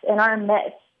injustice in our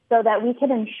midst so that we can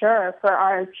ensure for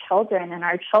our children and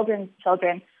our children's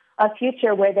children a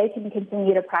future where they can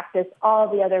continue to practice all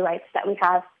the other rights that we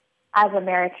have as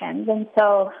Americans. And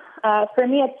so for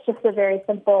me, it's just a very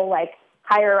simple,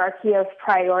 hierarchy of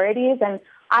priorities. And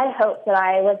I hope that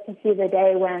I live to see the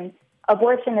day when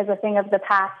abortion is a thing of the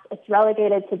past. It's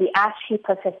relegated to the ash heap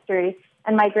of history.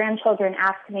 And my grandchildren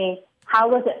ask me, how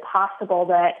was it possible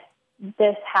that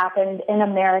this happened in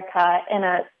America, in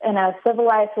a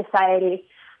civilized society?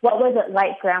 What was it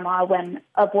like, Grandma, when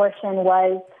abortion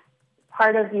was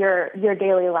part of your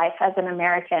daily life as an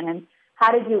American? And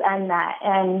how did you end that?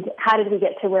 And how did we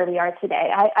get to where we are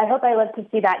today? I hope I live to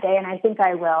see that day, and I think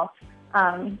I will.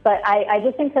 But I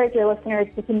just encourage your listeners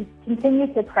to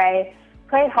continue to pray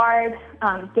hard,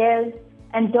 give,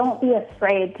 and don't be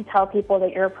afraid to tell people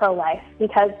that you're pro-life,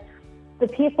 because the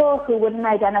people who wouldn't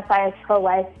identify as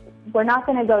pro-life we're not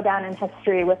going to go down in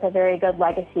history with a very good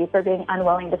legacy for being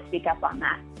unwilling to speak up on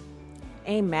that.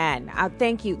 Amen.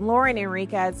 Thank you. Lauren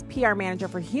Enriquez, PR Manager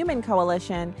for Human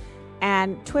Coalition,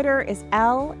 and Twitter is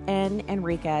LN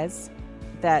Enriquez,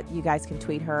 that you guys can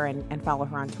tweet her and follow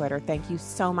her on Twitter. Thank you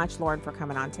so much, Lauren, for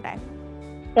coming on today.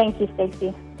 Thank you,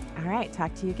 Stacey. All right.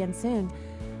 Talk to you again soon.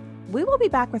 We will be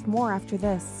back with more after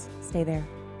this. Stay there.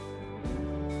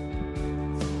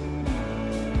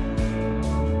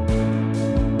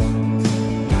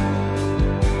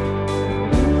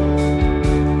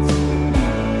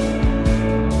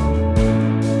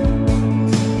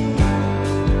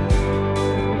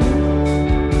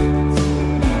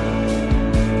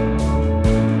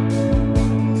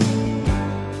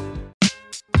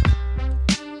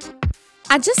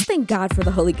 I just thank God for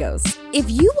the Holy Ghost.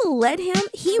 If you will let him,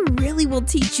 he really will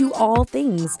teach you all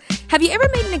things. Have you ever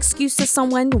made an excuse to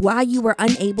someone why you were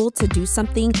unable to do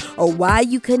something or why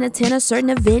you couldn't attend a certain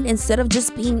event instead of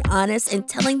just being honest and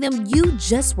telling them you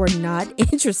just were not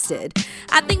interested?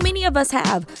 I think many of us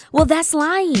have. Well, that's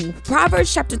lying.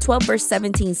 Proverbs chapter 12, verse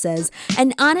 17 says,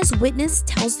 an honest witness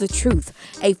tells the truth.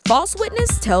 A false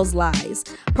witness tells lies.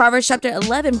 Proverbs chapter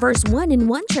 11, verse 1 in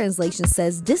one translation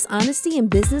says, dishonesty in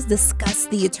business disgusts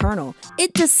the eternal.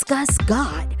 It disgusts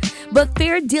God. But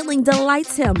fair dealing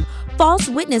delights him. False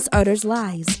witness utters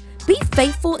lies. Be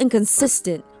faithful and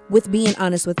consistent with being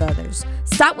honest with others.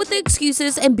 Stop with the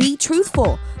excuses and be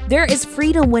truthful. There is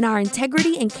freedom when our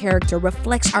integrity and character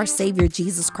reflects our Savior,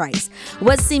 Jesus Christ.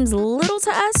 What seems little to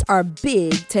us are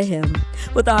big to him.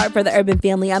 With a heart for the urban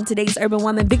family, I'm today's urban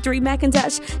woman, Victory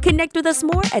McIntosh. Connect with us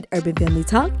more at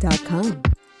urbanfamilytalk.com.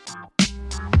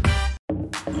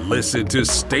 Listen to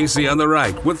Stacey on the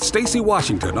Right with Stacey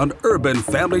Washington on Urban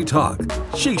Family Talk.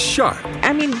 She's sharp.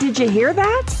 I mean, did you hear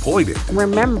that? Pointed.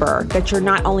 Remember that you're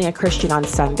not only a Christian on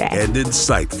Sunday. And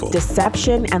insightful.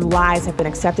 Deception and lies have been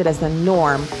accepted as the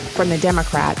norm from the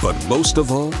Democrats. But most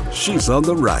of all, she's on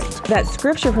the right. That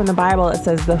scripture from the Bible, it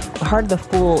says the heart of the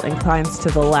fool inclines to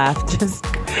the left, just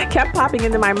kept popping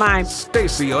into my mind.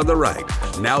 Stacey on the Right.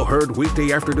 Now heard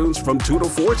weekday afternoons from 2 to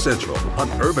 4 Central on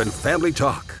Urban Family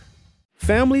Talk.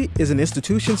 Family is an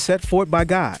institution set forth by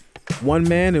God, one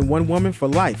man and one woman for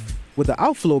life, with the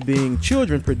outflow being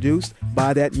children produced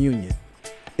by that union.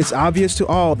 It's obvious to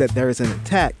all that there is an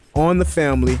attack on the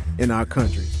family in our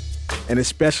country, and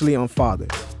especially on fathers.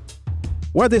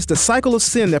 Whether it's the cycle of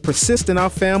sin that persists in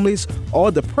our families or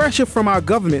the pressure from our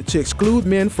government to exclude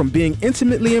men from being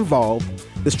intimately involved,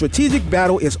 the strategic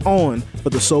battle is on for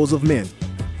the souls of men.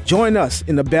 Join us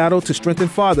in the battle to strengthen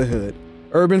fatherhood.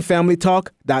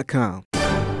 UrbanFamilyTalk.com.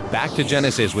 Back to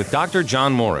Genesis with Dr.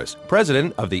 John Morris,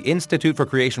 president of the Institute for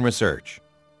Creation Research.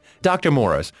 Dr.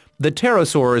 Morris, the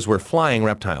pterosaurs were flying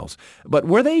reptiles, but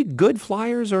were they good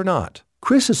flyers or not?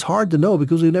 Chris, it's hard to know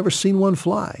because we've never seen one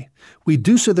fly. We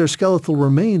do see their skeletal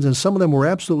remains, and some of them were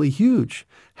absolutely huge.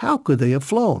 How could they have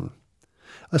flown?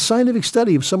 A scientific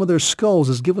study of some of their skulls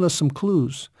has given us some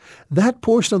clues. That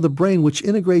portion of the brain which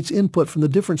integrates input from the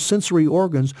different sensory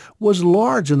organs was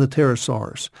large in the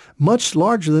pterosaurs, much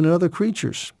larger than in other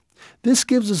creatures. This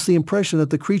gives us the impression that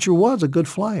the creature was a good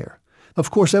flyer.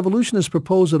 Of course, evolutionists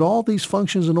propose that all these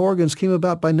functions and organs came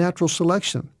about by natural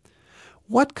selection.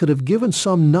 What could have given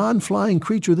some non-flying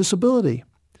creature this ability?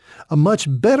 A much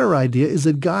better idea is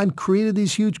that God created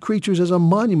these huge creatures as a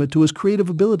monument to his creative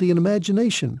ability and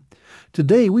imagination.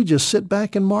 Today, we just sit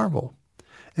back and marvel.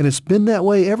 And it's been that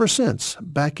way ever since,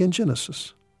 back in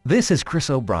Genesis. This is Chris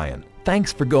O'Brien.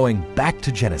 Thanks for going back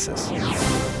to Genesis.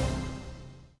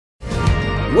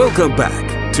 Welcome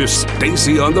back to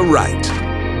Stacey on the Right.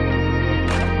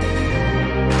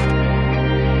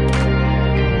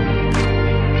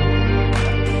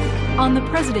 On the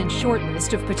president's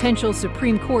shortlist of potential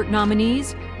Supreme Court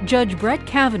nominees, Judge Brett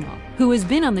Kavanaugh, who has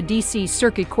been on the D.C.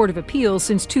 Circuit Court of Appeals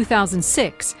since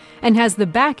 2006 and has the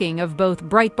backing of both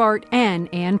Breitbart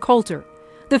and Ann Coulter.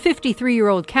 The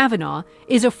 53-year-old Kavanaugh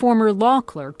is a former law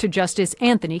clerk to Justice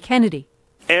Anthony Kennedy.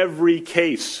 Every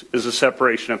case is a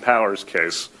separation of powers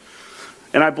case,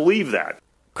 and I believe that.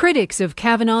 Critics of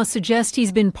Kavanaugh suggest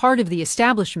he's been part of the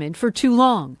establishment for too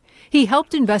long. He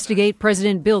helped investigate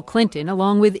President Bill Clinton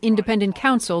along with independent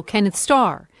counsel Kenneth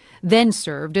Starr, then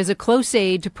served as a close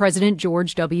aide to President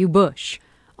George W. Bush.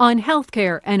 On health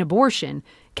care and abortion,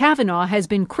 Kavanaugh has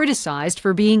been criticized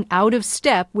for being out of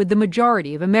step with the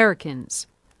majority of Americans.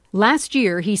 Last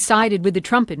year, he sided with the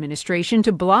Trump administration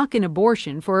to block an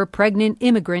abortion for a pregnant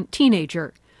immigrant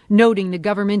teenager, noting the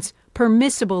government's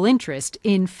permissible interest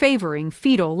in favoring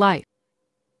fetal life.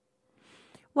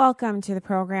 Welcome to the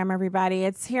program, everybody.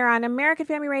 It's here on American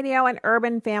Family Radio and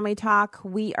Urban Family Talk.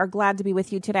 We are glad to be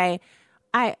with you today.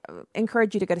 I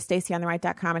encourage you to go to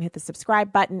StaceyOnTheRight.com and hit the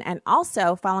subscribe button, and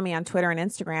also follow me on Twitter and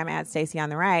Instagram at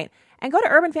StaceyOnTheRight, and go to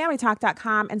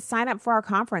UrbanFamilyTalk.com and sign up for our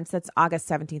conference that's August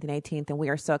 17th and 18th, and we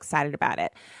are so excited about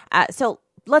it. So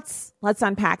let's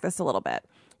unpack this a little bit.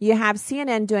 You have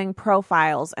CNN doing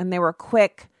profiles, and they were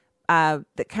quick,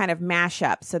 the kind of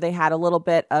mashup. So they had a little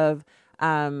bit of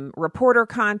reporter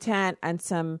content and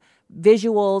some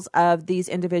visuals of these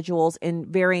individuals in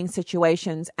varying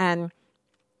situations. And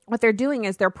what they're doing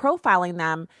is they're profiling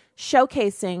them,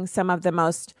 showcasing some of the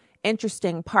most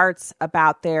interesting parts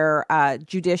about their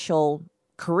judicial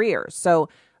careers. So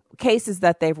cases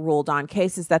that they've ruled on,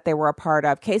 cases that they were a part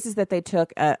of, cases that they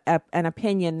took an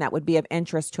opinion that would be of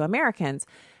interest to Americans.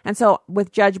 And so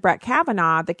with Judge Brett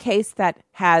Kavanaugh, the case that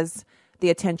has the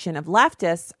attention of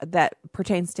leftists that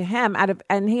pertains to him,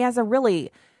 and he has a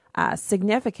really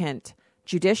significant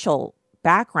judicial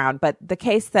background, but the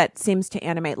case that seems to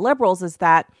animate liberals is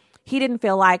that he didn't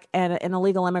feel like an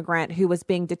illegal immigrant who was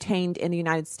being detained in the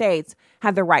United States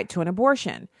had the right to an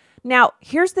abortion. Now,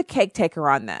 here's the cake taker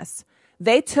on this.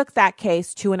 They took that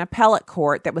case to an appellate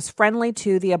court that was friendly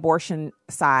to the abortion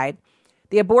side.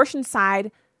 The abortion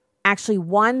side actually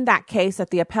won that case at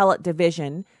the appellate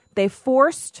division. They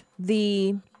forced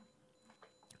the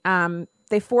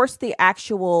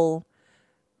actual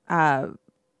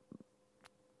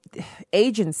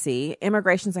agency,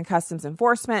 Immigrations and Customs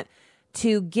Enforcement,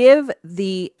 to give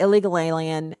the illegal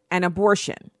alien an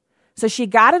abortion. So she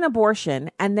got an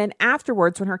abortion, and then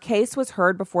afterwards, when her case was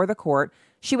heard before the court,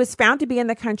 she was found to be in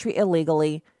the country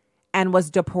illegally and was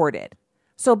deported.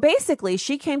 So basically,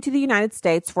 she came to the United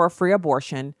States for a free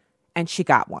abortion, and she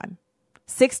got one.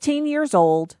 16 years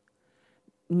old,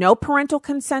 no parental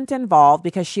consent involved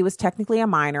because she was technically a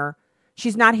minor.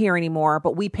 She's not here anymore,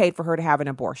 but we paid for her to have an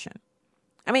abortion.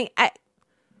 I mean,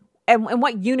 and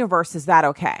what universe is that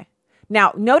okay?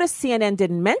 Now, notice CNN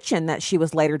didn't mention that she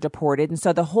was later deported, and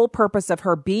so the whole purpose of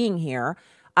her being here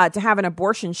to have an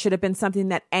abortion should have been something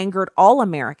that angered all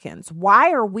Americans.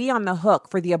 Why are we on the hook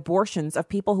for the abortions of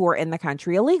people who are in the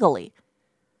country illegally?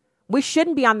 We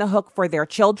shouldn't be on the hook for their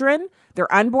children,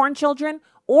 their unborn children,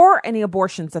 or any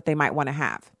abortions that they might want to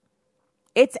have.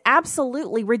 It's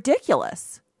absolutely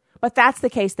ridiculous. But that's the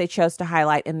case they chose to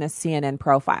highlight in this CNN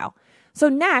profile. So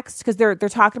next, because they're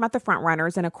talking about the front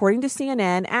runners, and according to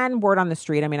CNN and word on the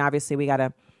street, I mean, obviously we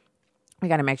gotta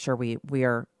make sure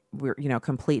we're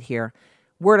complete here.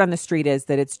 Word on the street is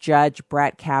that it's Judge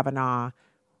Brett Kavanaugh,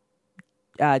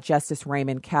 Justice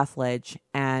Raymond Kethledge,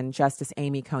 and Justice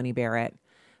Amy Coney Barrett.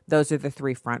 Those are the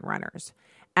three front runners.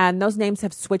 And those names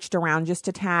have switched around just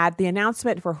a tad. The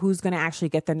announcement for who's going to actually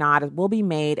get the nod will be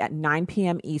made at 9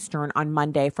 p.m. Eastern on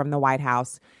Monday from the White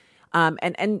House.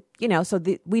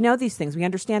 We know these things. We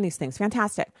understand these things.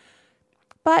 Fantastic.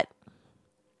 But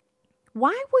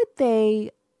why would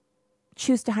they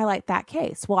choose to highlight that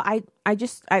case? Well, I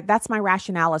that's my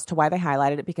rationale as to why they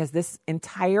highlighted it, because this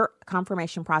entire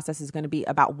confirmation process is going to be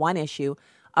about one issue: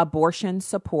 abortion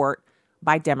support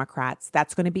by Democrats.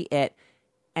 That's going to be it.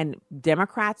 And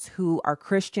Democrats who are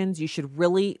Christians, you should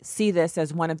really see this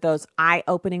as one of those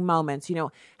eye-opening moments. You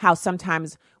know how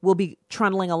sometimes we'll be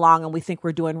trundling along and we think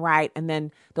we're doing right, and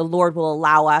then the Lord will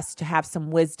allow us to have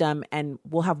some wisdom, and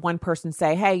we'll have one person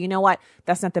say, hey, you know what?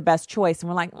 That's not the best choice. And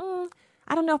we're like,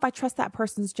 I don't know if I trust that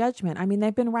person's judgment. I mean,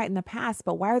 they've been right in the past,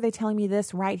 but why are they telling me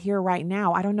this right here, right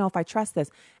now? I don't know if I trust this.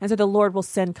 And so the Lord will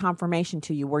send confirmation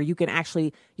to you where you can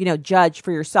actually, judge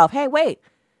for yourself. Hey, wait.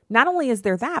 Not only is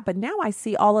there that, but now I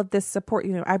see all of this support.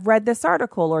 I've read this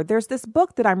article, or there's this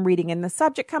book that I'm reading, and the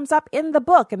subject comes up in the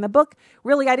book. And the book,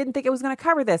 really, I didn't think it was going to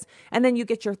cover this. And then you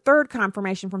get your third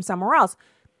confirmation from somewhere else.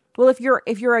 Well, if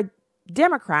you're a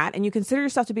Democrat and you consider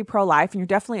yourself to be pro-life, and you're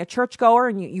definitely a churchgoer,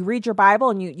 and you read your Bible,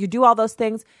 and you do all those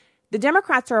things, the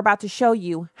Democrats are about to show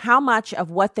you how much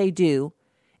of what they do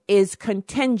is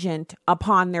contingent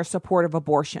upon their support of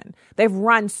abortion. They've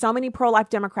run so many pro-life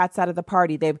Democrats out of the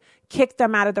party. They've kicked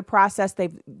them out of the process.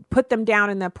 They've put them down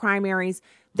in the primaries.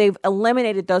 They've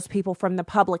eliminated those people from the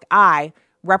public eye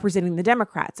representing the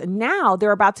Democrats. And now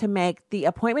they're about to make the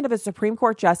appointment of a Supreme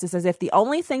Court justice as if the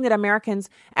only thing that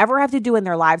Americans ever have to do in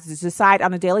their lives is decide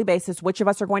on a daily basis which of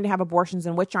us are going to have abortions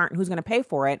and which aren't, and who's going to pay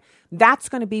for it. That's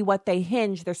going to be what they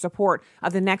hinge their support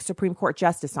of the next Supreme Court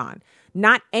justice on.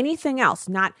 Not anything else,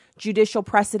 not judicial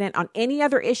precedent on any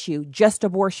other issue, just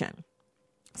abortion.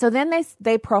 So then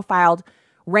they profiled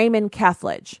Raymond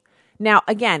Kethledge. Now,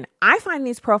 again, I find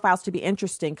these profiles to be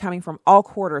interesting coming from all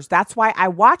quarters. That's why I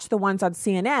watch the ones on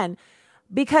CNN,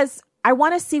 because I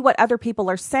want to see what other people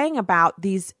are saying about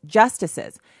these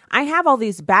justices. I have all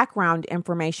these background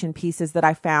information pieces that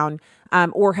I found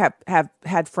or have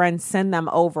had friends send them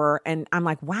over. And I'm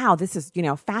like, wow, this is,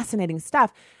 fascinating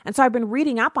stuff. And so I've been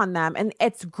reading up on them, and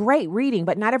it's great reading,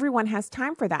 but not everyone has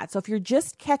time for that. So if you're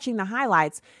just catching the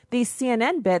highlights, these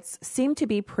CNN bits seem to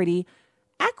be pretty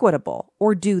equitable,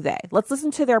 or do they? Let's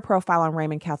listen to their profile on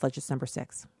Raymond Kethledge. It's number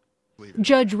 6.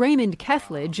 Judge Raymond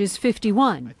Kethledge is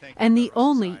 51 and the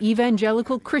only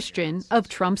evangelical Christian of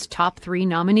Trump's top 3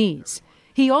 nominees.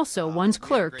 He also once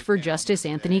clerked for Justice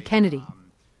Anthony Kennedy.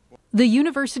 The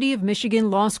University of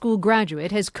Michigan Law School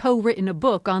graduate has co-written a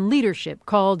book on leadership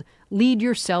called Lead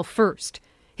Yourself First.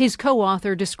 His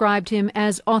co-author described him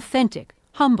as authentic,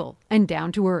 humble, and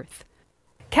down to earth.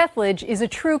 Kethledge is a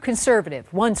true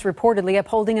conservative, once reportedly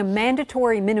upholding a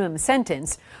mandatory minimum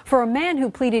sentence for a man who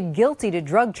pleaded guilty to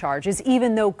drug charges,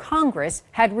 even though Congress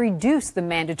had reduced the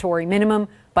mandatory minimum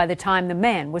by the time the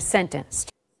man was sentenced.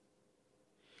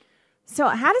 So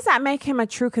how does that make him a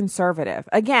true conservative?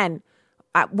 Again,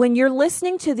 when you're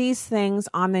listening to these things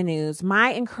on the news,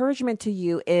 my encouragement to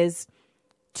you is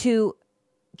to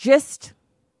just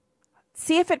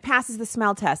see if it passes the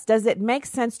smell test. Does it make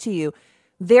sense to you?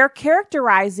 They're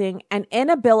characterizing an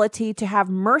inability to have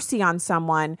mercy on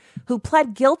someone who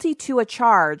pled guilty to a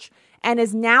charge and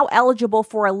is now eligible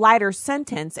for a lighter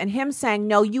sentence, and him saying,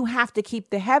 no, you have to keep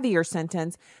the heavier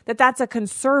sentence, that's a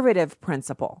conservative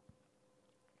principle.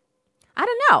 I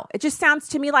don't know. It just sounds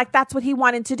to me like that's what he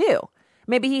wanted to do.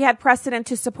 Maybe he had precedent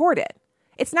to support it.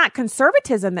 It's not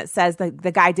conservatism that says that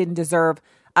the guy didn't deserve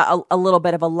a little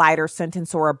bit of a lighter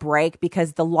sentence or a break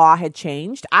because the law had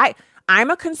changed.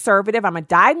 I'm a conservative. I'm a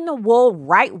dyed-in-the-wool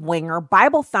right-winger,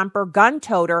 Bible thumper, gun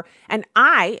toter. And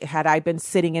had I been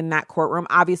sitting in that courtroom,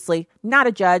 obviously not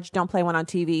a judge, don't play one on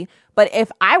TV. But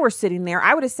if I were sitting there,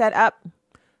 I would have set up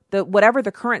whatever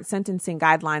the current sentencing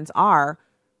guidelines are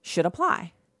should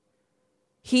apply.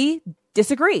 He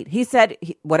disagreed. He said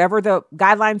whatever the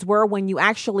guidelines were when you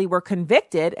actually were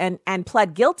convicted and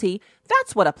pled guilty,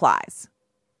 that's what applies.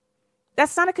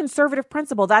 That's not a conservative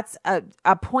principle. That's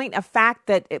a point of fact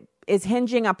that is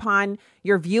hinging upon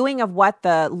your viewing of what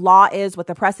the law is, what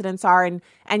the precedents are,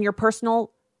 and your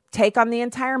personal take on the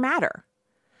entire matter.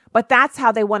 But that's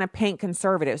how they want to paint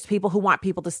conservatives, people who want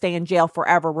people to stay in jail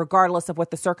forever, regardless of what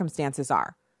the circumstances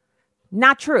are.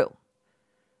 Not true.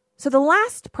 So the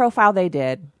last profile they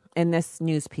did in this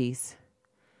news piece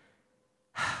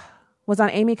was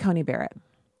on Amy Coney Barrett.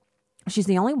 She's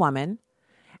the only woman.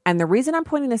 And the reason I'm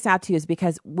pointing this out to you is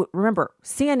because, remember,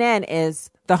 CNN is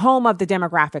the home of the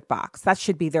demographic box. That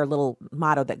should be their little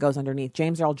motto that goes underneath.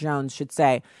 James Earl Jones should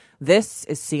say, this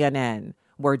is CNN,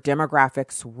 where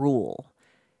demographics rule.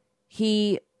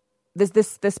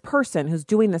 This person who's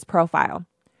doing this profile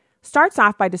starts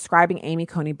off by describing Amy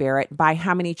Coney Barrett by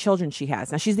how many children she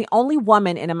has. Now, she's the only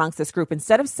woman in amongst this group.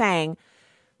 Instead of saying,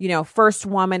 first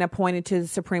woman appointed to the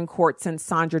Supreme Court since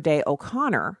Sandra Day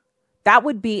O'Connor, that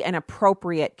would be an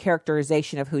appropriate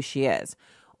characterization of who she is,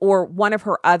 or one of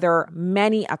her other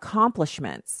many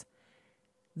accomplishments.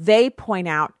 They point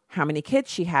out how many kids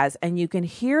she has, and you can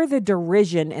hear the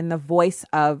derision in the voice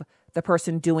of the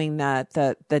person doing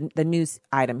the news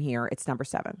item here. It's number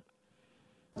 7.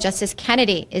 Justice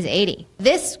Kennedy is 80.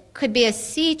 This could be a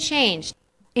sea change.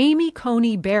 Amy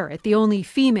Coney Barrett, the only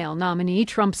female nominee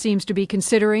Trump seems to be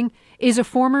considering, is a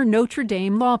former Notre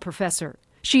Dame law professor.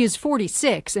 She is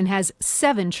 46 and has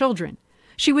 7 children.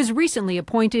 She was recently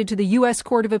appointed to the U.S.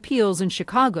 Court of Appeals in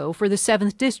Chicago for the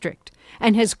 7th District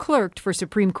and has clerked for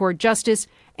Supreme Court Justice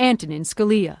Antonin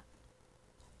Scalia.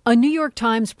 A New York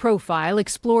Times profile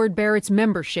explored Barrett's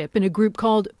membership in a group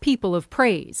called People of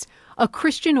Praise, a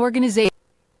Christian organization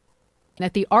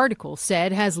that the article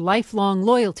said has lifelong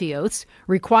loyalty oaths,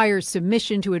 requires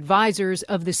submission to advisors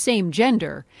of the same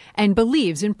gender, and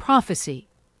believes in prophecy.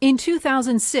 In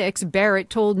 2006, Barrett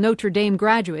told Notre Dame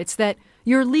graduates that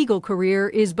your legal career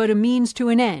is but a means to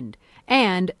an end,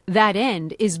 and that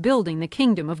end is building the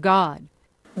kingdom of God.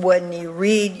 When you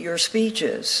read your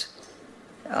speeches,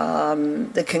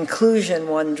 the conclusion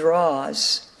one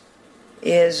draws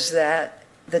is that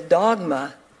the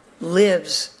dogma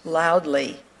lives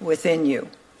loudly within you,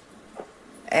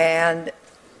 and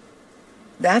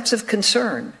that's of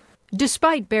concern.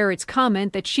 Despite Barrett's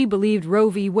comment that she believed Roe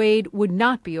v. Wade would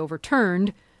not be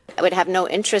overturned, I would have no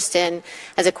interest in,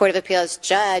 as a Court of Appeals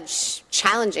judge,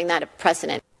 challenging that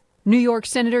precedent. New York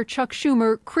Senator Chuck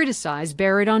Schumer criticized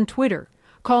Barrett on Twitter,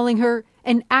 calling her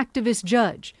an activist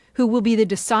judge who will be the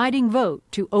deciding vote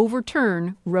to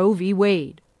overturn Roe v.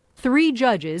 Wade. 3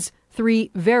 judges,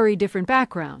 3 very different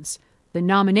backgrounds. The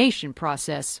nomination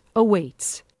process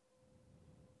awaits.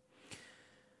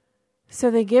 So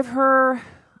they give her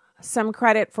some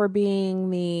credit for being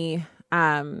the,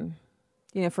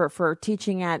 for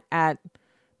teaching at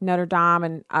Notre Dame,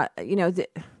 and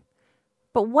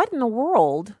but what in the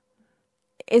world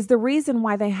is the reason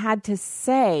why they had to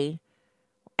say,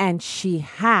 and she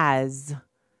has,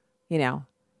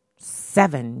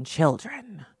 7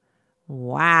 children?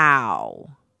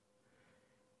 Wow.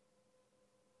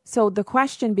 So the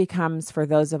question becomes, for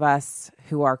those of us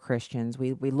who are Christians,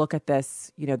 we look at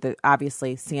this,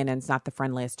 obviously CNN's not the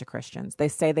friendliest to Christians. They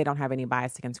say they don't have any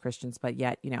bias against Christians, but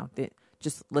yet,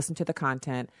 just listen to the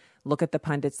content, look at the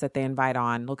pundits that they invite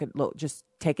on, just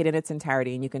take it in its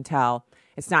entirety, and you can tell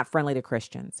it's not friendly to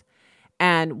Christians.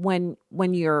 And when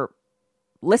you're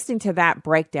listening to that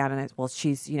breakdown, and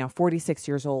she's 46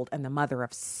 years old and the mother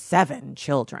of 7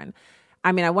 children.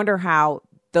 I mean, I wonder how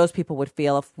those people would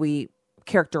feel if we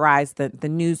characterize the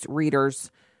news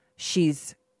readers.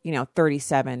 She's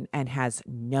 37 and has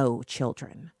no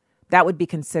children. That would be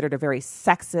considered a very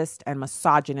sexist and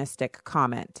misogynistic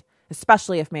comment,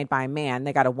 especially if made by a man.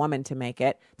 They got a woman to make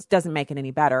it. It doesn't make it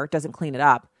any better. It doesn't clean it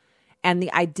up. And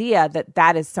the idea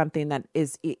that is something that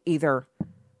is either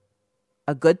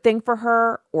a good thing for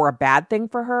her or a bad thing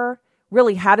for her,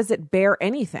 really, how does it bear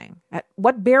anything?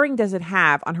 What bearing does it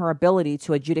have on her ability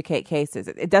to adjudicate cases?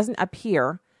 It doesn't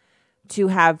appear to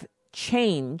have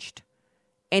changed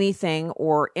anything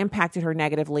or impacted her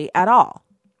negatively at all.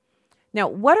 Now,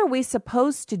 what are we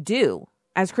supposed to do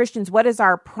as Christians? What is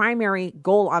our primary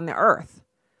goal on the earth?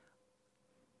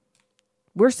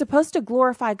 We're supposed to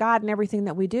glorify God in everything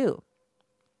that we do.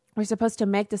 We're supposed to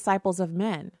make disciples of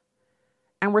men.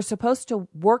 And we're supposed to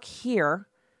work here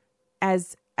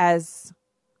as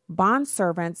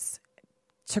bondservants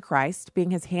to Christ,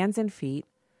 being his hands and feet,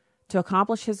 to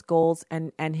accomplish his goals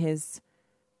and his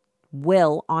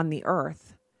will on the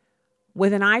earth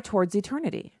with an eye towards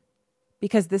eternity.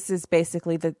 Because this is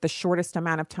basically the shortest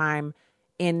amount of time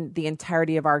in the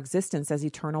entirety of our existence as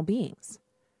eternal beings.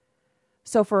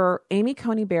 So for Amy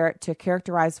Coney Barrett to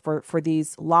characterize for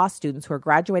these law students who are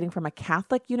graduating from a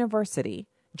Catholic university,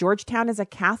 Georgetown is a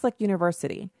Catholic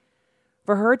university,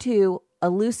 for her to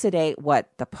elucidate what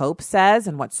the Pope says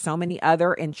and what so many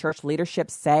other in church leadership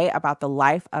say about the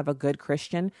life of a good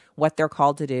Christian, what they're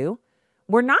called to do.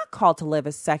 We're not called to live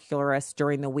as secularists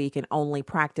during the week and only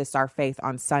practice our faith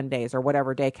on Sundays or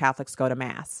whatever day Catholics go to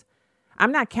Mass.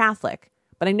 I'm not Catholic,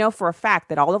 but I know for a fact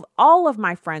that all of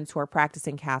my friends who are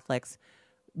practicing Catholics,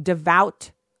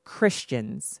 devout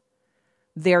Christians,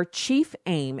 their chief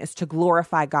aim is to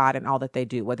glorify God in all that they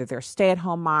do, whether they're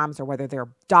stay-at-home moms or whether they're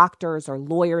doctors or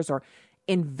lawyers or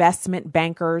investment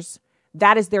bankers.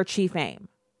 That is their chief aim.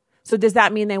 So does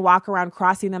that mean they walk around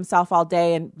crossing themselves all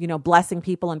day and, blessing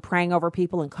people and praying over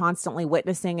people and constantly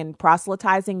witnessing and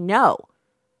proselytizing? No.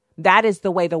 That is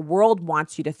the way the world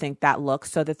wants you to think that looks,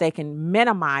 so that they can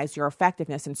minimize your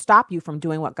effectiveness and stop you from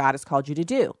doing what God has called you to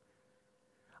do.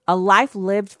 A life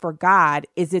lived for God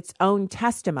is its own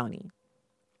testimony.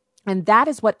 And that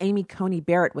is what Amy Coney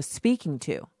Barrett was speaking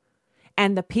to.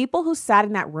 And the people who sat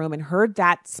in that room and heard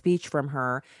that speech from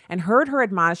her and heard her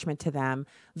admonishment to them,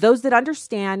 those that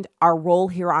understand our role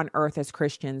here on earth as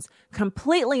Christians,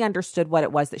 completely understood what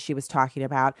it was that she was talking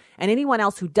about. And anyone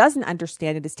else who doesn't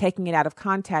understand it is taking it out of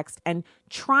context and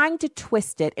trying to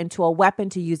twist it into a weapon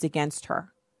to use against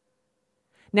her.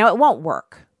 Now, it won't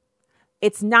work.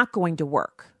 It's not going to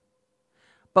work.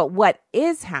 But what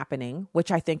is happening, which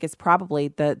I think is probably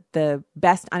the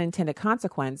best unintended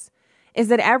consequence, is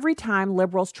that every time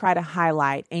liberals try to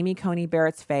highlight Amy Coney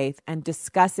Barrett's faith and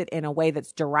discuss it in a way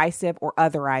that's derisive or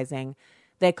otherizing,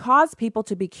 they cause people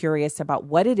to be curious about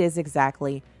what it is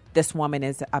exactly this woman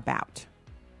is about.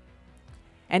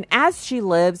 And as she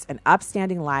lives an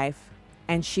upstanding life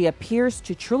and she appears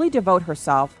to truly devote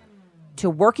herself to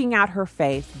working out her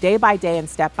faith day by day and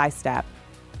step by step,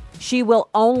 she will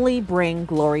only bring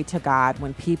glory to God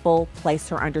when people place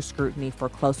her under scrutiny for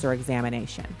closer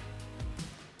examination.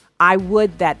 I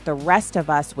would that the rest of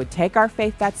us would take our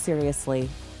faith that seriously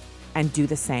and do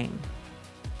the same.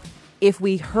 If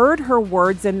we heard her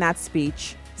words in that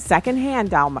speech,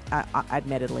 secondhand,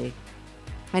 admittedly,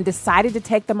 and decided to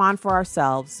take them on for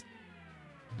ourselves,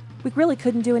 we really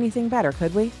couldn't do anything better,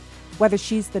 could we? Whether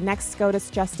she's the next SCOTUS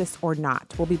justice or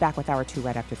not. We'll be back with Hour 2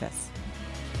 right after this.